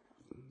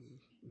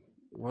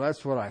 Well,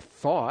 that's what I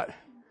thought.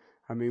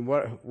 I mean,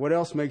 what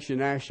else makes you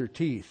gnash your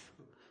teeth?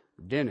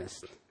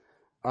 Dentist.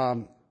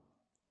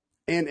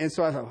 And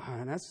so I thought,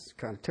 oh, that's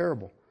kind of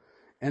terrible.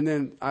 And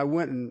then I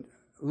went and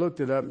looked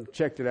it up and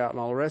checked it out and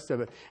all the rest of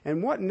it.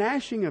 And what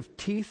gnashing of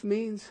teeth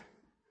means,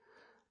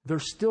 they're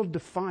still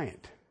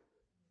defiant.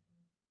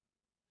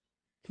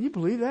 Can you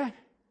believe that?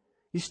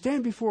 You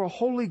stand before a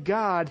holy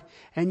God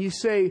and you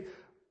say,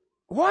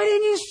 why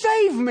didn't you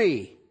save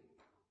me?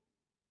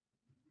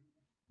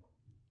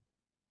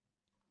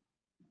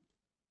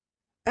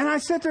 And I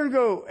sit there and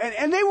go,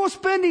 and they will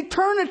spend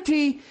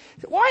eternity,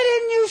 why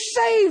didn't you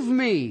save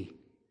me?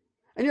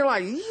 And you're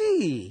like,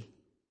 yee.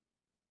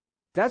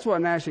 That's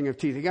what gnashing of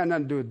teeth. It got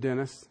nothing to do with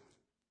dentists.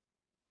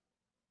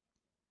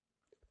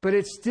 But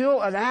it's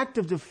still an act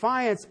of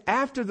defiance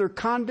after their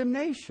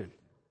condemnation.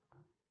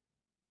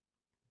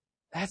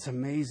 That's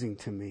amazing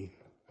to me.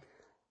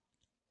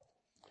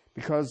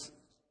 Because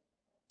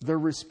they're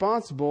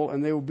responsible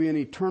and they will be in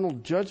eternal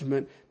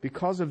judgment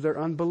because of their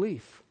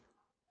unbelief.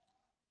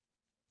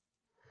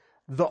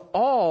 The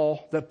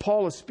all that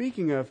Paul is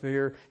speaking of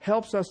here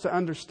helps us to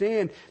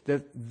understand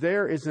that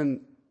there is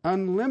an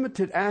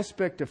unlimited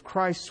aspect of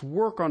Christ's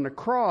work on the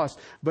cross,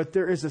 but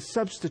there is a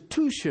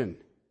substitution.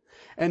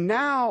 And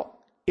now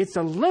it's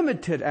a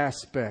limited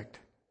aspect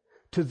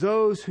to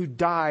those who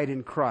died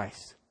in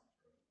Christ.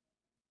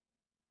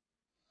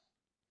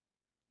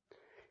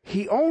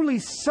 He only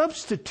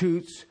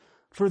substitutes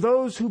for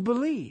those who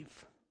believe.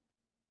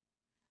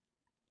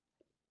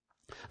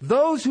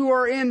 Those who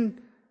are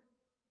in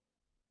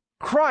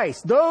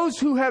Christ, those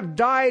who have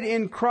died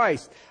in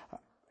Christ.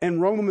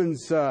 In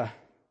Romans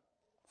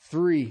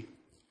 3,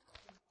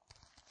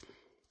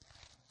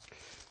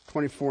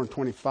 24 and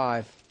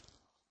 25.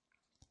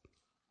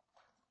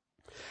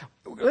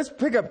 Let's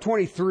pick up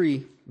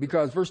 23,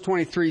 because verse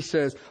 23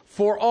 says,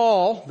 for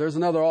all, there's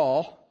another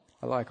all,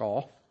 I like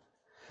all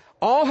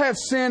have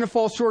sinned and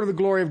fall short of the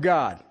glory of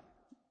God.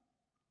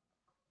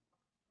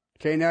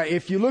 Okay, now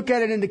if you look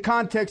at it in the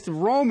context of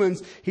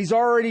Romans, he's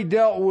already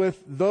dealt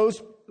with those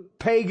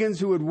pagans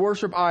who would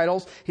worship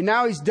idols.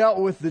 Now he's dealt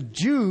with the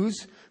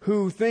Jews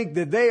who think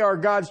that they are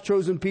God's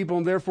chosen people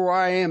and therefore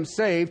I am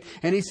saved.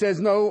 And he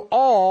says, no,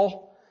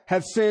 all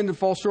have sinned and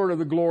fall short of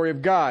the glory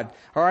of God.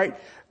 All right.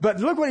 But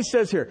look what he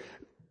says here.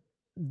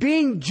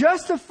 Being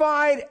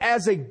justified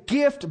as a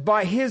gift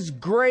by His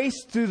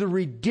grace through the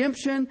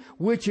redemption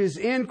which is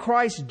in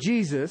Christ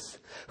Jesus,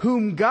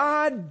 whom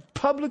God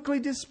publicly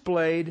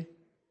displayed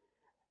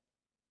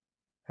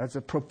as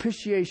a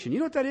propitiation. You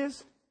know what that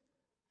is?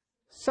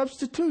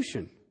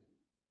 Substitution.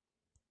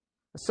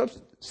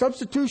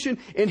 Substitution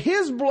in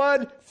His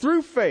blood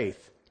through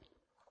faith.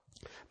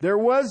 There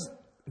was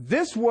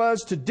This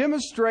was to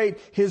demonstrate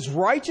His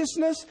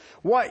righteousness.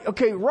 What?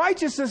 Okay,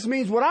 righteousness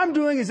means what I'm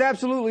doing is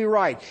absolutely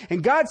right.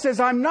 And God says,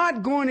 I'm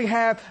not going to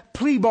have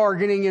plea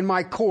bargaining in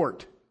my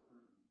court.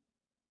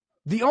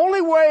 The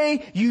only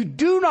way you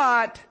do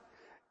not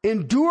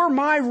endure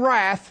my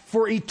wrath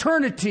for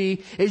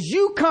eternity is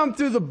you come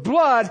through the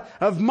blood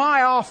of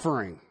my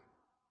offering.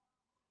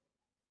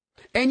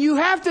 And you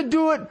have to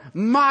do it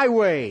my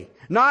way,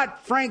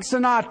 not Frank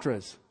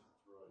Sinatra's.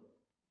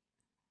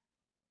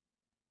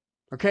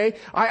 Okay?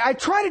 I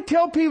try to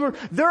tell people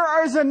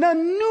there is an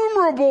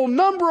innumerable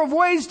number of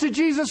ways to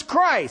Jesus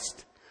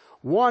Christ.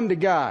 One to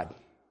God.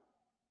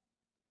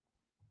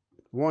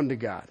 One to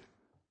God.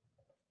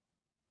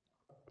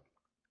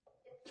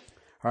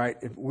 All right,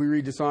 if we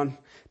read this on.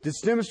 To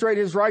demonstrate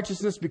His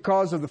righteousness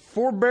because of the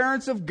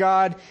forbearance of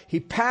God, He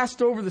passed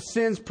over the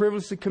sins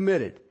previously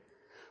committed.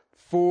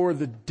 For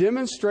the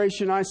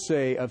demonstration, I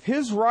say, of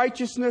His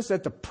righteousness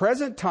at the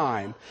present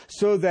time,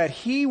 so that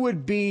He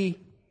would be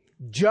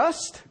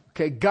just.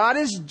 Okay, God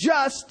is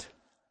just.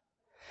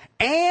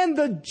 And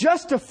the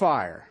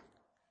justifier.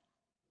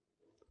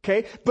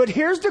 Okay, but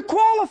here's the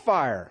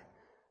qualifier.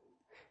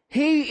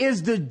 He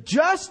is the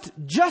just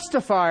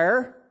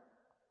justifier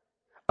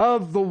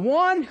of the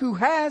one who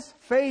has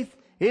faith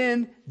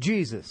in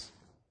Jesus.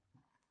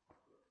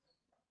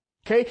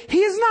 Okay?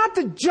 He is not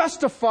the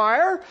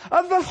justifier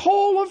of the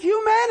whole of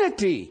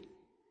humanity.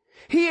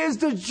 He is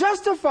the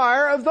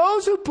justifier of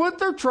those who put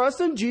their trust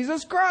in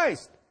Jesus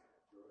Christ.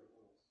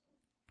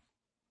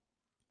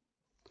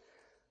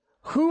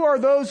 Who are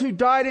those who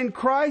died in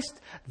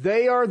Christ?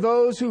 They are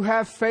those who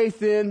have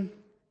faith in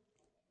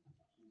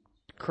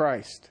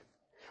Christ.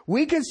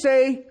 We can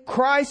say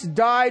Christ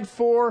died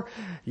for,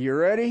 you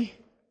ready?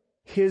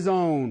 His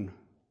own.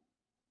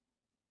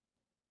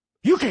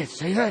 You can't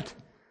say that.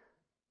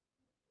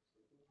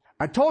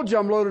 I told you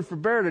I'm loaded for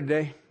bear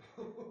today.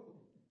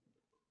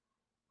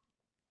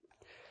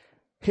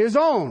 His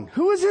own.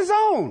 Who is His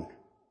own?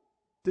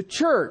 The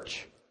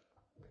church.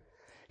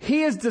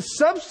 He is the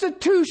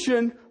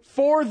substitution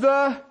for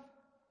the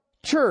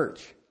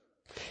church.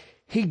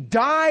 He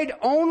died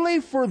only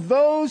for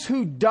those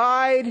who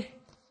died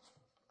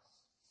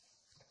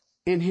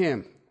in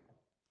Him.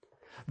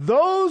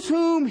 Those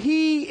whom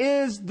He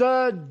is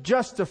the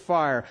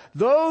justifier.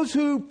 Those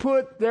who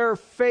put their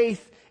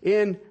faith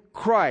in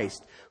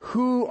Christ.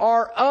 Who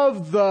are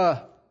of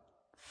the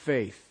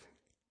faith.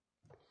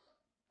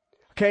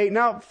 Okay,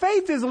 now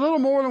faith is a little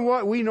more than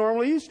what we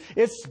normally use.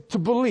 It's to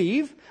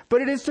believe,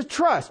 but it is to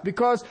trust.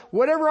 Because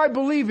whatever I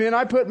believe in,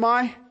 I put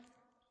my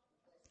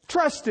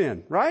trust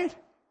in, right?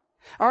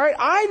 All right,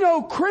 I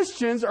know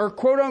Christians, or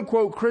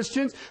quote-unquote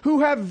Christians,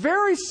 who have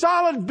very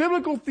solid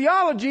biblical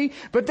theology,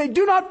 but they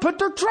do not put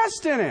their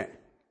trust in it.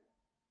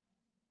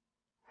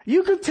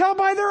 You can tell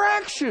by their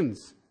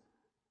actions.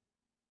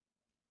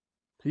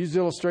 I used the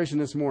illustration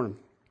this morning.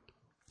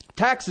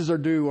 Taxes are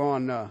due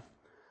on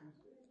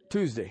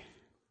Tuesday.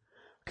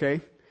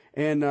 Okay?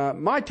 And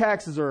my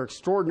taxes are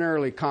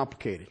extraordinarily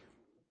complicated.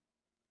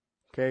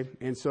 Okay?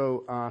 And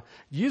so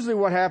usually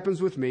what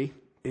happens with me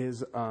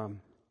is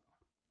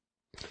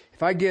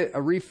if I get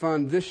a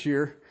refund this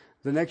year,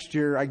 the next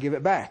year I give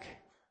it back.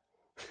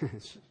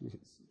 It's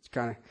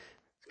kind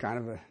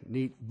of a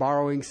neat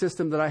borrowing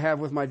system that I have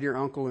with my dear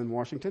uncle in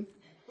Washington.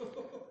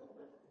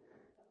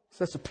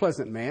 Such a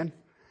pleasant man.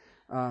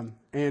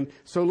 And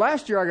so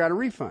last year I got a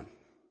refund.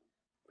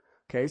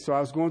 Okay, so I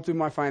was going through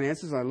my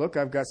finances and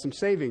I've got some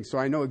savings. So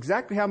I know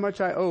exactly how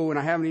much I owe and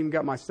I haven't even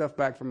got my stuff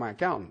back from my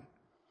accountant.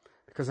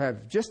 Because I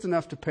have just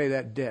enough to pay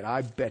that debt,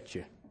 I bet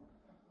you.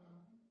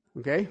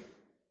 Okay?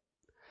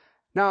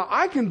 Now,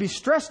 I can be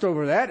stressed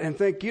over that and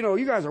think,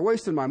 you guys are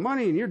wasting my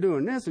money and you're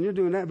doing this and you're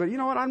doing that. But you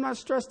know what? I'm not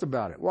stressed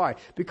about it. Why?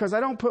 Because I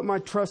don't put my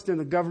trust in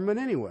the government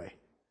anyway.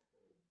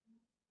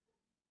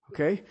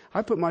 Okay?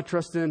 I put my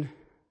trust in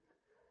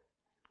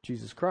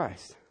Jesus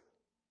Christ.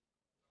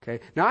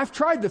 Okay? Now, I've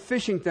tried the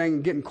fishing thing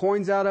and getting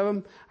coins out of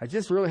them. I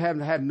just really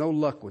haven't had no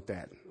luck with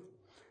that.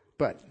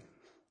 But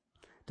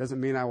doesn't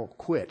mean I will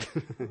quit.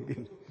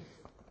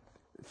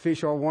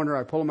 Fish all wonder,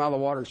 I pull them out of the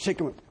water and shake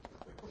them.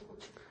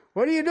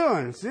 What are you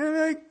doing?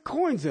 There are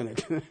coins in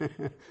it.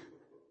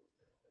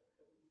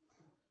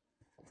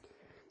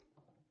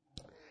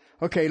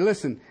 Okay,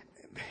 listen.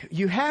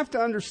 You have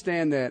to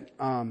understand that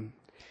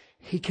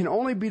He can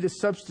only be the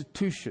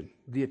substitution,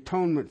 the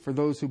atonement for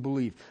those who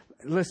believe.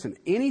 Listen,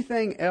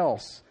 anything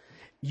else,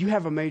 you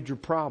have a major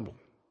problem.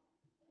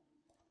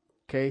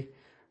 Okay?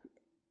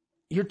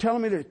 You're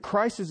telling me that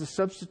Christ is a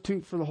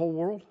substitute for the whole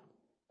world?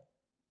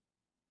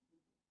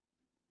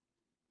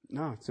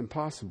 No, it's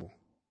impossible.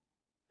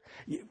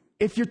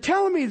 If you're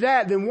telling me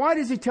that, then why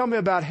does He tell me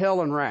about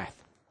hell and wrath?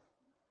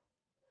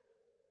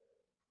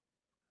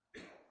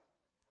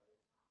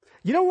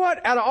 You know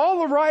what? Out of all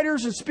the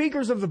writers and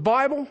speakers of the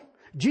Bible,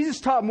 Jesus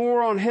taught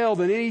more on hell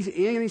than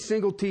any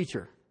single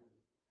teacher.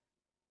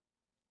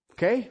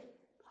 Okay?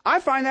 I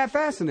find that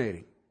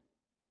fascinating.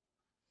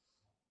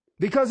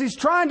 Because He's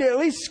trying to at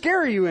least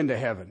scare you into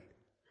heaven.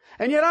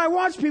 And yet I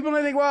watch people and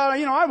they think, well,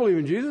 I believe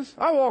in Jesus.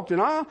 I walked an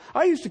aisle.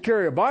 I used to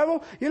carry a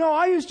Bible.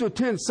 I used to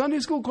attend Sunday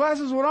school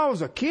classes when I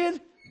was a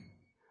kid.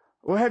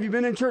 Well, have you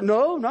been in church?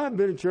 No, I haven't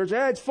been in church.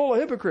 It's full of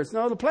hypocrites.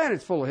 No, the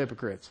planet's full of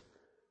hypocrites.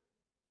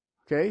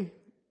 Okay?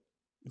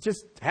 It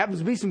just happens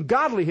to be some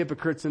godly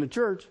hypocrites in the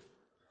church.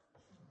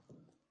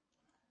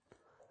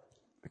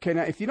 Okay,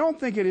 now if you don't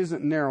think it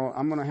isn't narrow,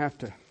 I'm going to have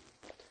to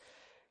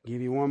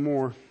give you one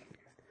more.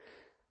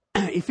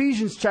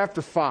 Ephesians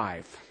chapter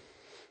 5.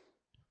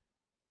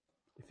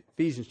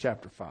 Ephesians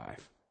chapter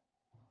 5.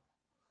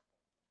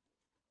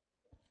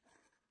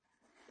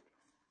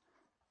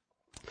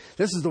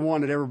 This is the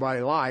one that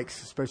everybody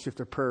likes, especially if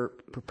they're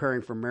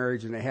preparing for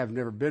marriage and they have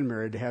never been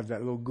married. They have that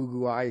little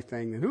goo-goo eye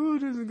thing that,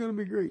 this is going to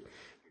be great.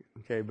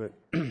 Okay, but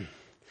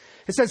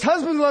it says,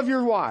 husbands, love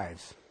your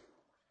wives.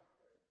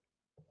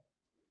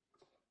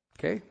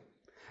 Okay?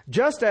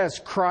 Just as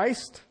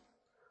Christ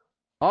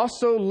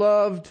also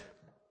loved,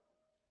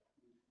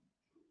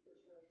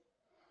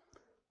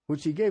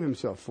 which he gave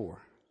himself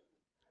for.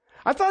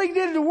 I thought he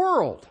did the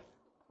world.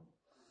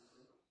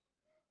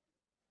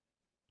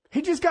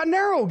 He just got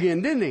narrow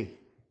again, didn't he?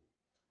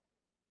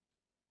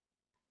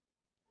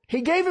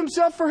 He gave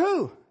himself for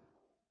who?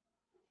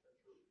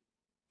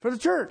 For the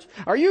church.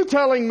 Are you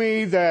telling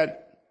me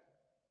that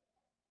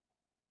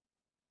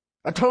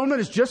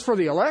atonement is just for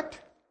the elect?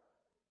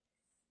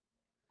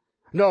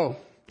 No.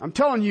 I'm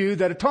telling you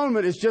that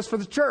atonement is just for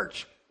the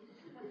church.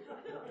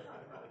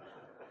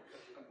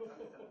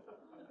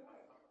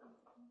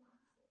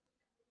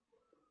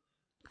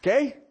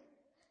 Okay?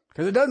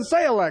 Because it doesn't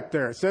say elect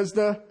there. It says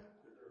the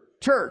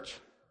church.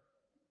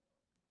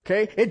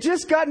 Okay? It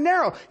just got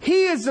narrow.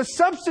 He is the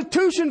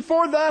substitution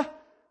for the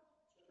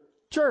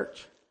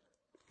church.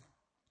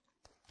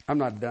 I'm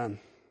not done.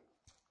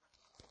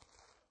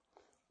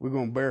 We're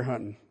going bear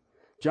hunting.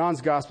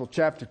 John's Gospel,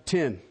 chapter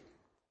 10,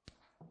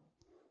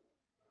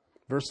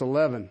 verse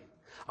 11.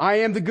 I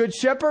am the good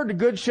shepherd. The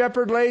good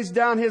shepherd lays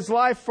down his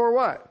life for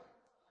what?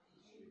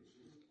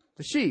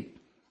 The sheep.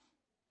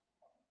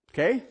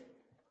 Okay?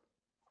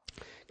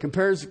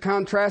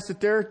 Contrasts it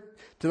there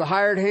to the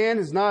hired hand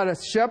is not a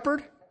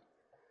shepherd,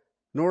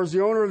 nor is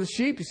the owner of the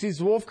sheep. He sees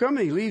the wolf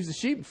coming, he leaves the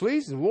sheep and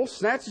flees, and the wolf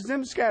snatches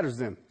them and scatters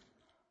them.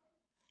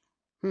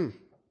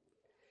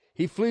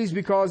 He flees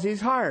because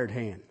he's hired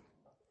hand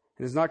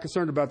and is not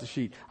concerned about the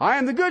sheep. I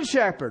am the good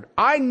shepherd.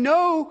 I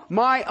know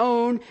my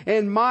own,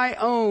 and my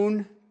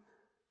own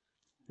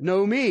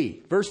know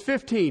me. Verse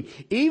 15.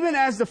 Even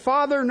as the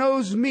Father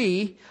knows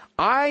me,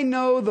 I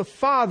know the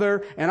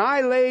Father, and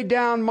I lay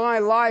down my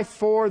life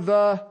for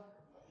the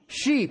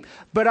sheep.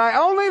 But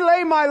I only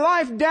lay my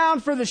life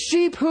down for the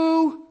sheep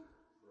who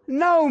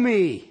know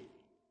me.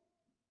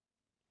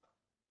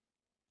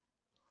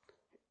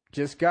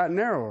 Just got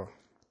narrower.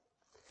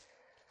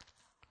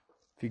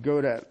 If you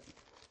go to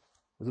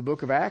the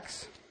book of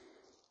Acts,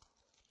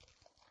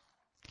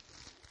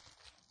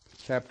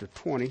 chapter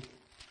 20.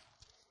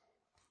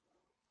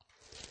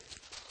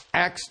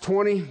 Acts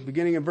 20,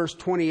 beginning in verse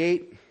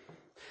 28.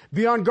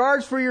 Be on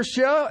guards for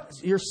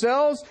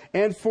yourselves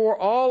and for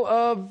all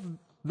of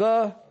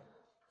the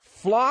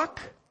flock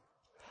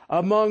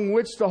among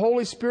which the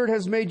Holy Spirit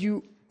has made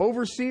you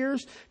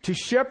overseers to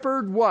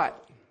shepherd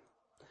what?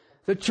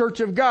 The church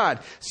of God.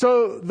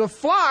 So the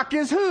flock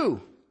is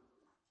who?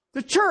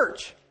 The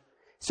church.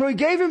 So he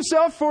gave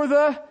himself for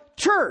the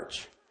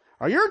church.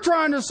 Are you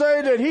trying to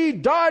say that he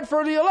died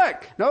for the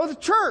elect? No, the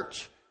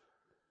church.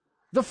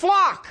 The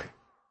flock.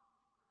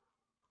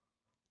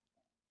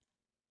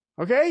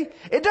 Okay?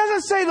 It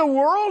doesn't say the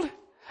world,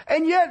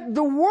 and yet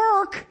the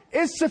work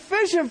is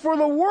sufficient for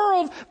the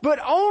world, but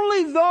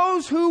only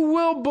those who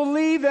will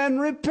believe and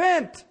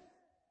repent.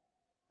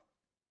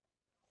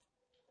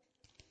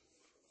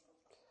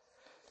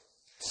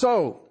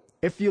 So,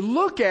 if you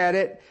look at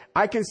it,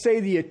 I can say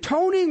the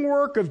atoning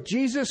work of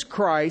Jesus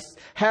Christ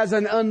has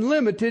an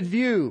unlimited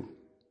view.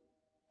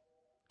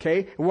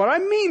 Okay? What I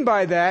mean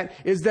by that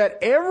is that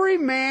every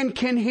man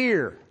can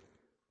hear.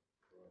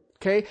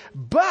 Okay?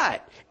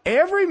 But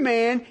every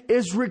man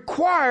is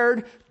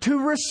required to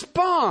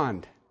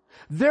respond.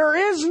 There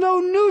is no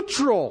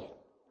neutral.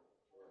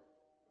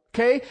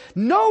 Okay?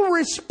 No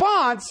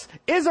response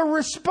is a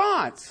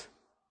response.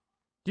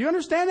 Do you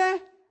understand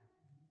that?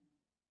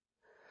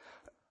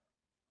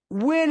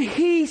 When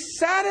he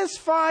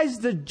satisfies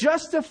the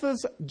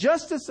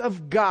justice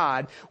of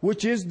God,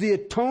 which is the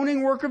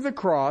atoning work of the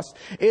cross,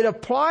 it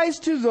applies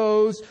to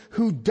those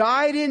who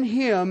died in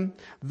him.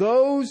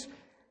 Those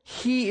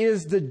he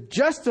is the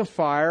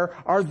justifier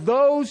are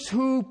those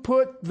who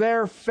put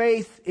their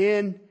faith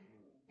in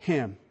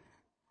him.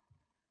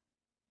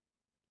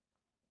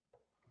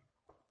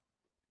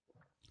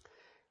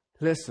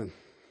 Listen,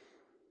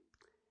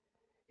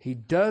 he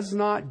does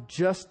not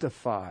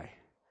justify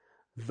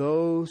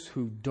those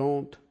who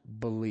don't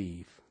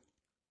believe.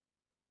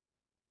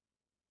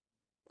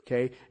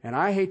 Okay? And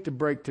I hate to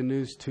break the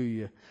news to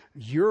you.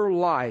 Your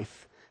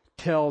life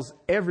tells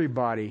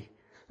everybody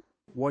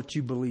what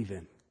you believe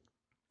in.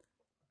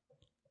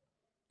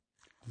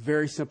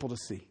 Very simple to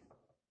see.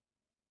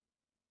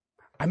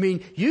 I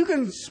mean, you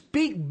can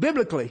speak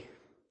biblically,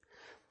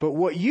 but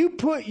what you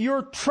put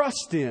your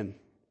trust in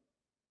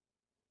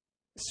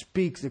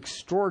speaks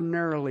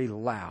extraordinarily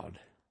loud.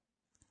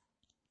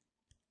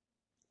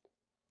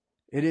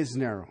 It is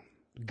narrow.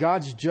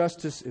 God's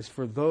justice is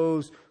for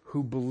those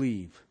who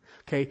believe.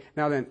 Okay,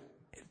 now then,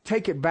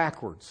 take it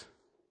backwards.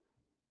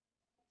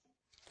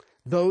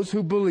 Those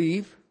who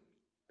believe,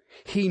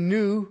 He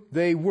knew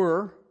they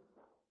were,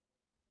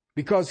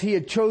 because He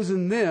had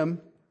chosen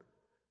them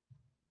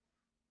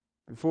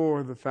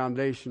before the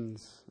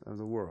foundations of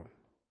the world.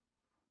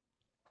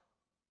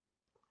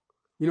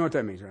 You know what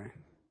that means, right?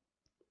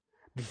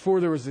 Before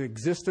there was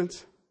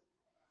existence,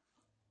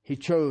 He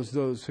chose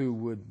those who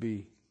would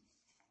be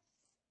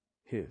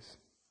His.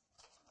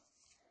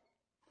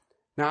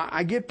 Now,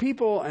 I get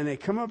people and they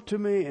come up to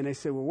me and they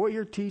say, well, what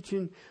you're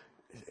teaching,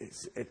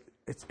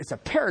 it's a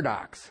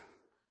paradox.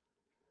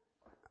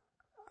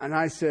 And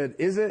I said,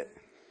 is it?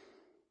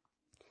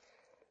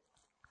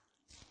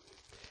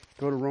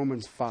 Go to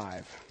Romans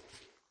 5.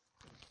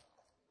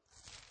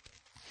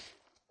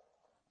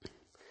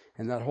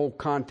 And that whole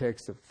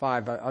context of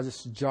 5, I'll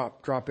just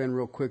drop in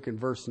real quick in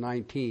verse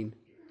 19.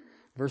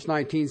 Verse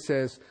 19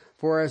 says,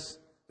 for as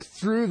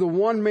through the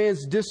one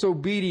man's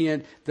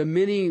disobedience, the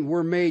many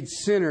were made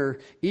sinner,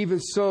 even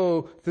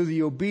so, through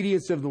the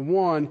obedience of the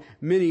one,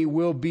 many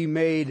will be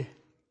made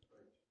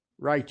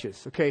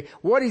righteous. Okay,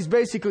 what he's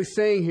basically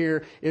saying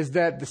here is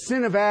that the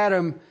sin of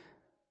Adam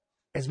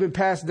has been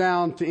passed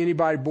down to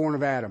anybody born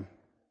of Adam.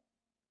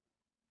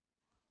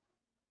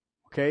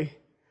 Okay?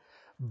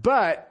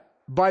 But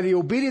by the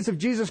obedience of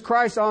Jesus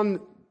Christ on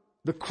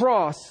the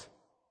cross,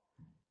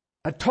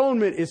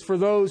 atonement is for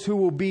those who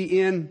will be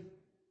in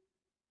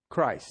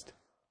Christ.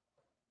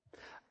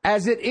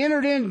 As it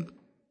entered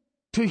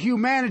into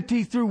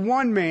humanity through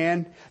one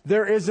man,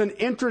 there is an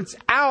entrance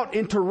out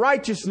into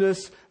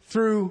righteousness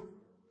through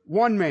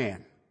one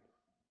man,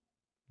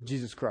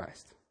 Jesus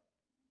Christ.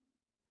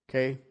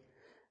 Okay?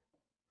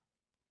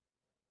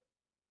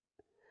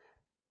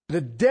 The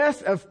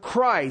death of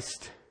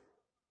Christ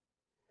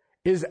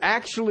is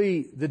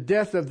actually the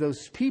death of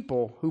those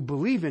people who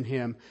believe in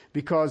Him,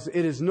 because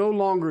it is no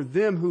longer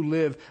them who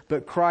live,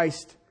 but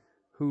Christ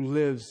who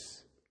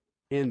lives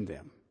in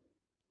them.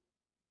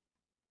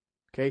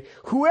 Okay?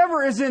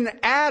 Whoever is in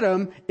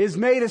Adam is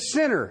made a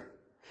sinner.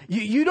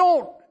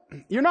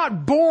 You're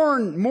not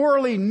born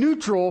morally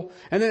neutral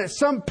and then at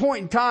some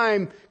point in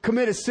time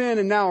commit a sin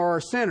and now are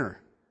a sinner.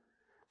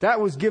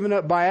 That was given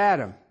up by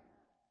Adam.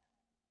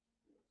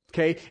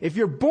 Okay? If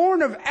you're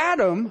born of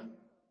Adam,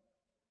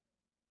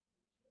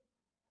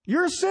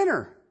 you're a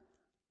sinner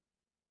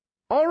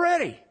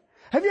already.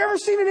 Have you ever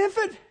seen an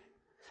infant?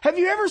 Have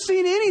you ever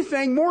seen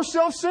anything more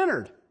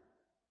self-centered?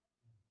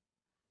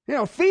 You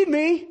know, feed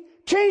me,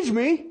 change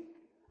me,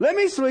 let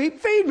me sleep,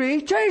 feed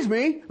me, change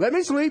me, let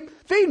me sleep,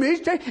 feed me,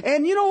 change.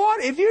 And you know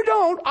what? If you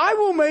don't, I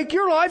will make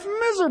your life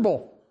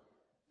miserable.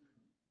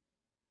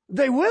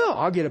 They will.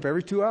 I'll get up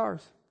every 2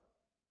 hours.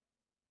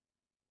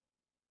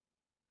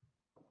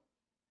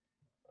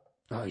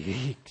 Oh,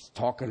 he's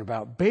talking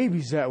about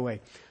babies that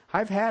way.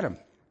 I've had them.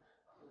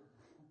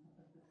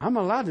 I'm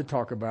allowed to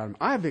talk about them.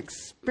 I've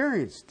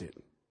experienced it.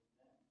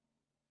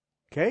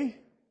 Okay?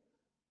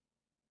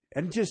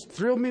 And it just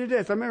thrilled me to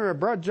death. I remember I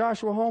brought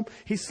Joshua home.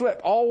 He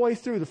slept all the way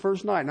through the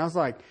first night. And I was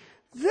like,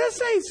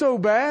 this ain't so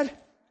bad.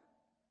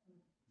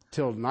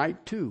 Till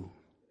night 2.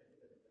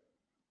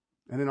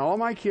 And then all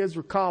my kids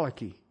were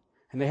colicky.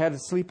 And they had to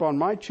sleep on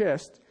my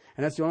chest.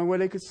 And that's the only way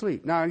they could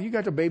sleep. Now, you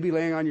got the baby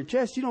laying on your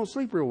chest, you don't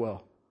sleep real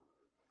well.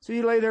 So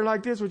you lay there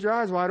like this with your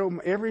eyes wide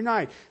open every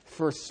night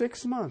for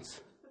 6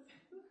 months.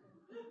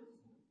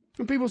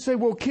 And people say,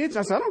 well, kids,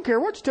 I said, I don't care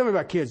what you tell me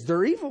about kids.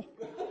 They're evil.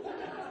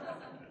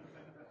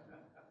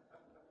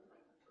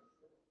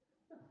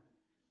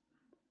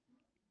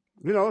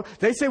 You know,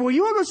 they say, well,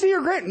 you want to go see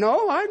your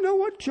No, I know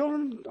what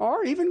children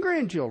are, even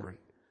grandchildren.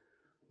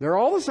 They're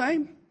all the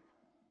same.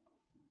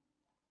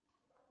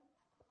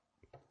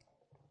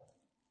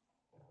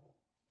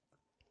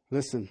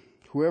 Listen,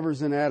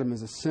 whoever's in Adam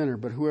is a sinner,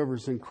 but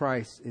whoever's in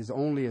Christ is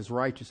only as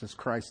righteous as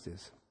Christ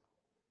is.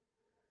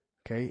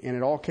 Okay, and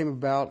it all came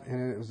about,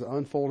 and it was the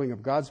unfolding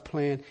of God's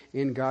plan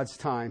in God's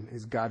time,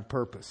 is God's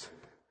purpose.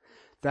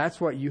 That's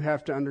what you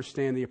have to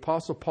understand. The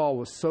Apostle Paul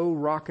was so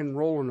rock and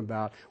rolling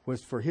about,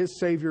 was for his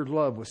Savior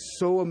love was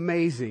so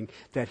amazing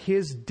that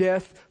his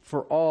death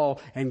for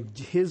all and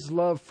his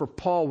love for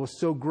Paul was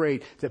so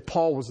great that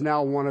Paul was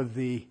now one of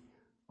the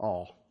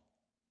all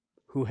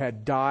who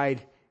had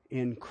died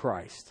in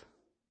Christ.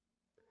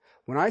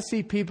 When I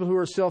see people who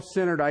are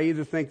self-centered, I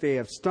either think they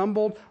have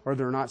stumbled or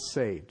they're not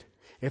saved.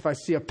 If I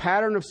see a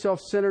pattern of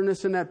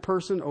self-centeredness in that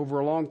person over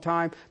a long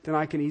time, then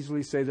I can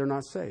easily say they're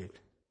not saved.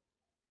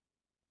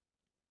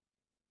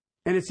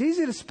 And it's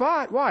easy to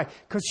spot. Why?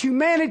 Because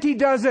humanity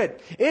does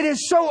it. It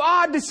is so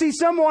odd to see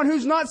someone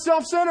who's not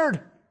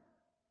self-centered.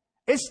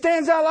 It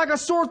stands out like a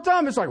sore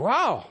thumb. It's like,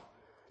 wow,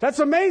 that's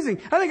amazing.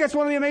 I think that's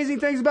one of the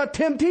amazing things about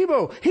Tim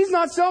Tebow. He's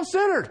not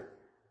self-centered.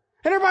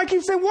 And everybody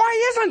keeps saying,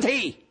 why isn't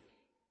he?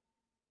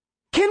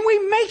 Can we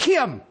make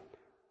him?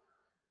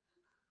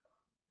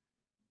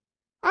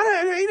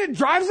 It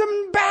drives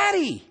them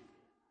batty.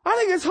 I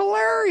think it's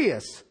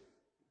hilarious.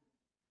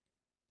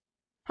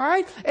 All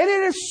right? And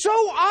it is so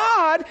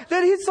odd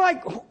that it's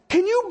like,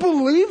 can you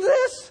believe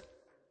this?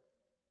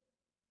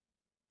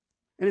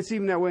 And it's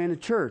even that way in the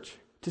church.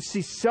 To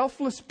see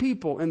selfless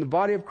people in the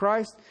body of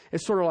Christ,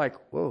 it's sort of like,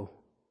 whoa,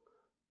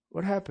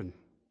 what happened?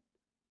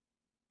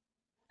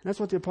 And that's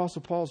what the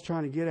Apostle Paul is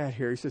trying to get at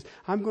here. He says,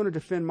 I'm going to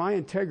defend my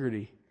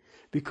integrity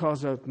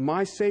because of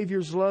my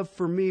Savior's love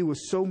for me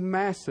was so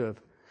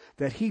massive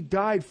that He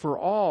died for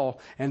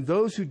all, and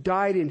those who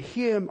died in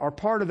Him are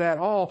part of that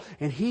all,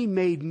 and He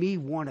made me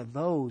one of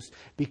those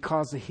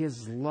because of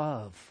His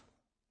love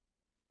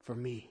for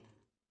me.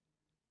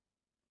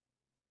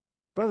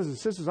 Brothers and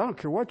sisters, I don't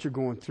care what you're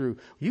going through.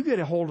 You get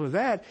a hold of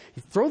that,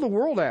 you throw the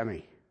world at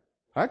me.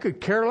 I could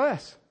care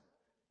less.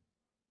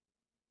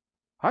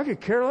 I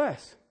could care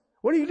less.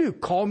 What do?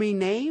 Call me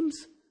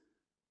names?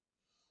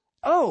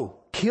 Oh,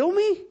 kill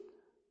me?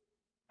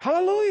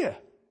 Hallelujah.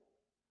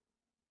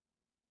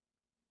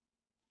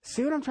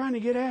 See what I'm trying to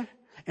get at?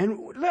 And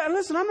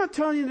listen, I'm not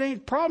telling you there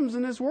ain't problems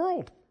in this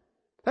world.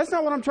 That's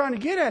not what I'm trying to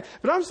get at.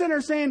 But I'm sitting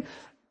there saying,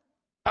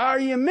 are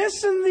you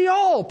missing the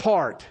all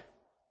part?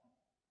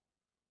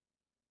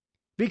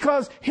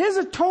 Because His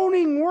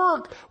atoning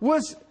work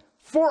was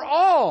for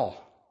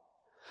all.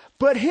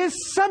 But His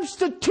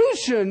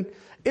substitution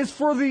is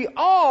for the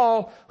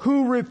all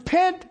who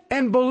repent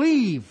and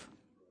believe.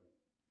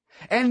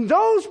 And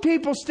those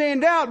people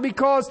stand out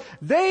because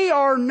they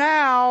are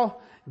now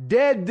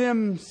dead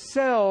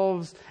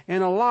themselves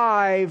and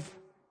alive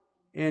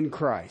in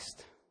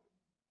Christ.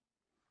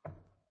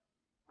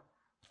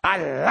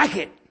 I like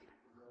it.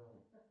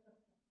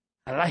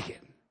 I like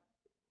it.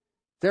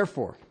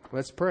 Therefore,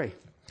 let's pray.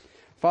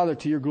 Father,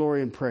 to your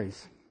glory and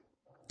praise,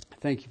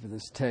 thank you for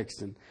this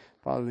text. And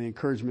Father, the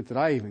encouragement that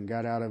I even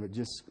got out of it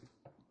just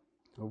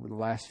over the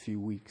last few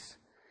weeks.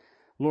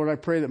 Lord, I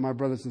pray that my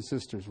brothers and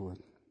sisters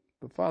would.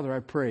 But Father, I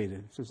pray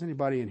that if there's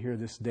anybody in here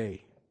this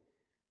day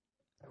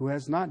who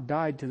has not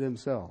died to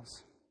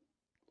themselves,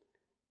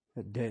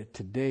 that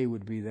today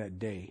would be that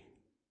day,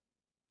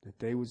 that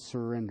they would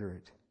surrender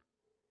it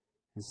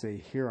and say,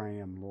 here I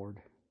am,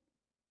 Lord.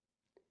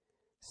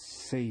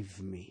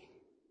 Save me.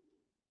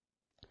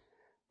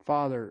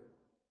 Father,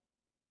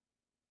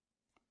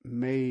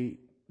 may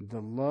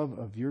the love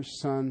of your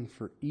Son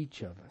for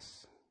each of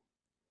us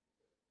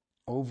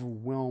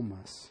overwhelm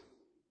us,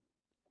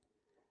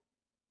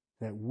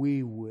 that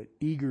we would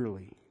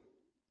eagerly,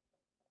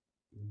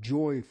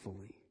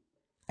 joyfully,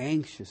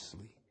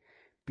 anxiously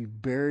be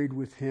buried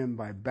with Him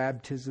by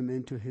baptism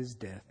into His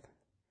death,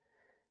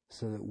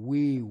 so that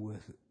we,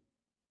 with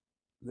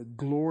the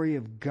glory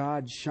of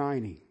God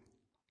shining,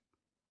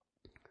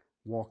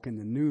 walk in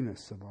the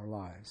newness of our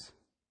lives.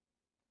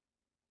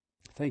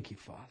 Thank you,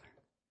 Father.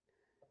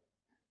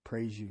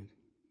 Praise you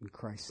in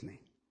Christ's name.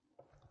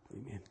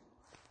 Amen.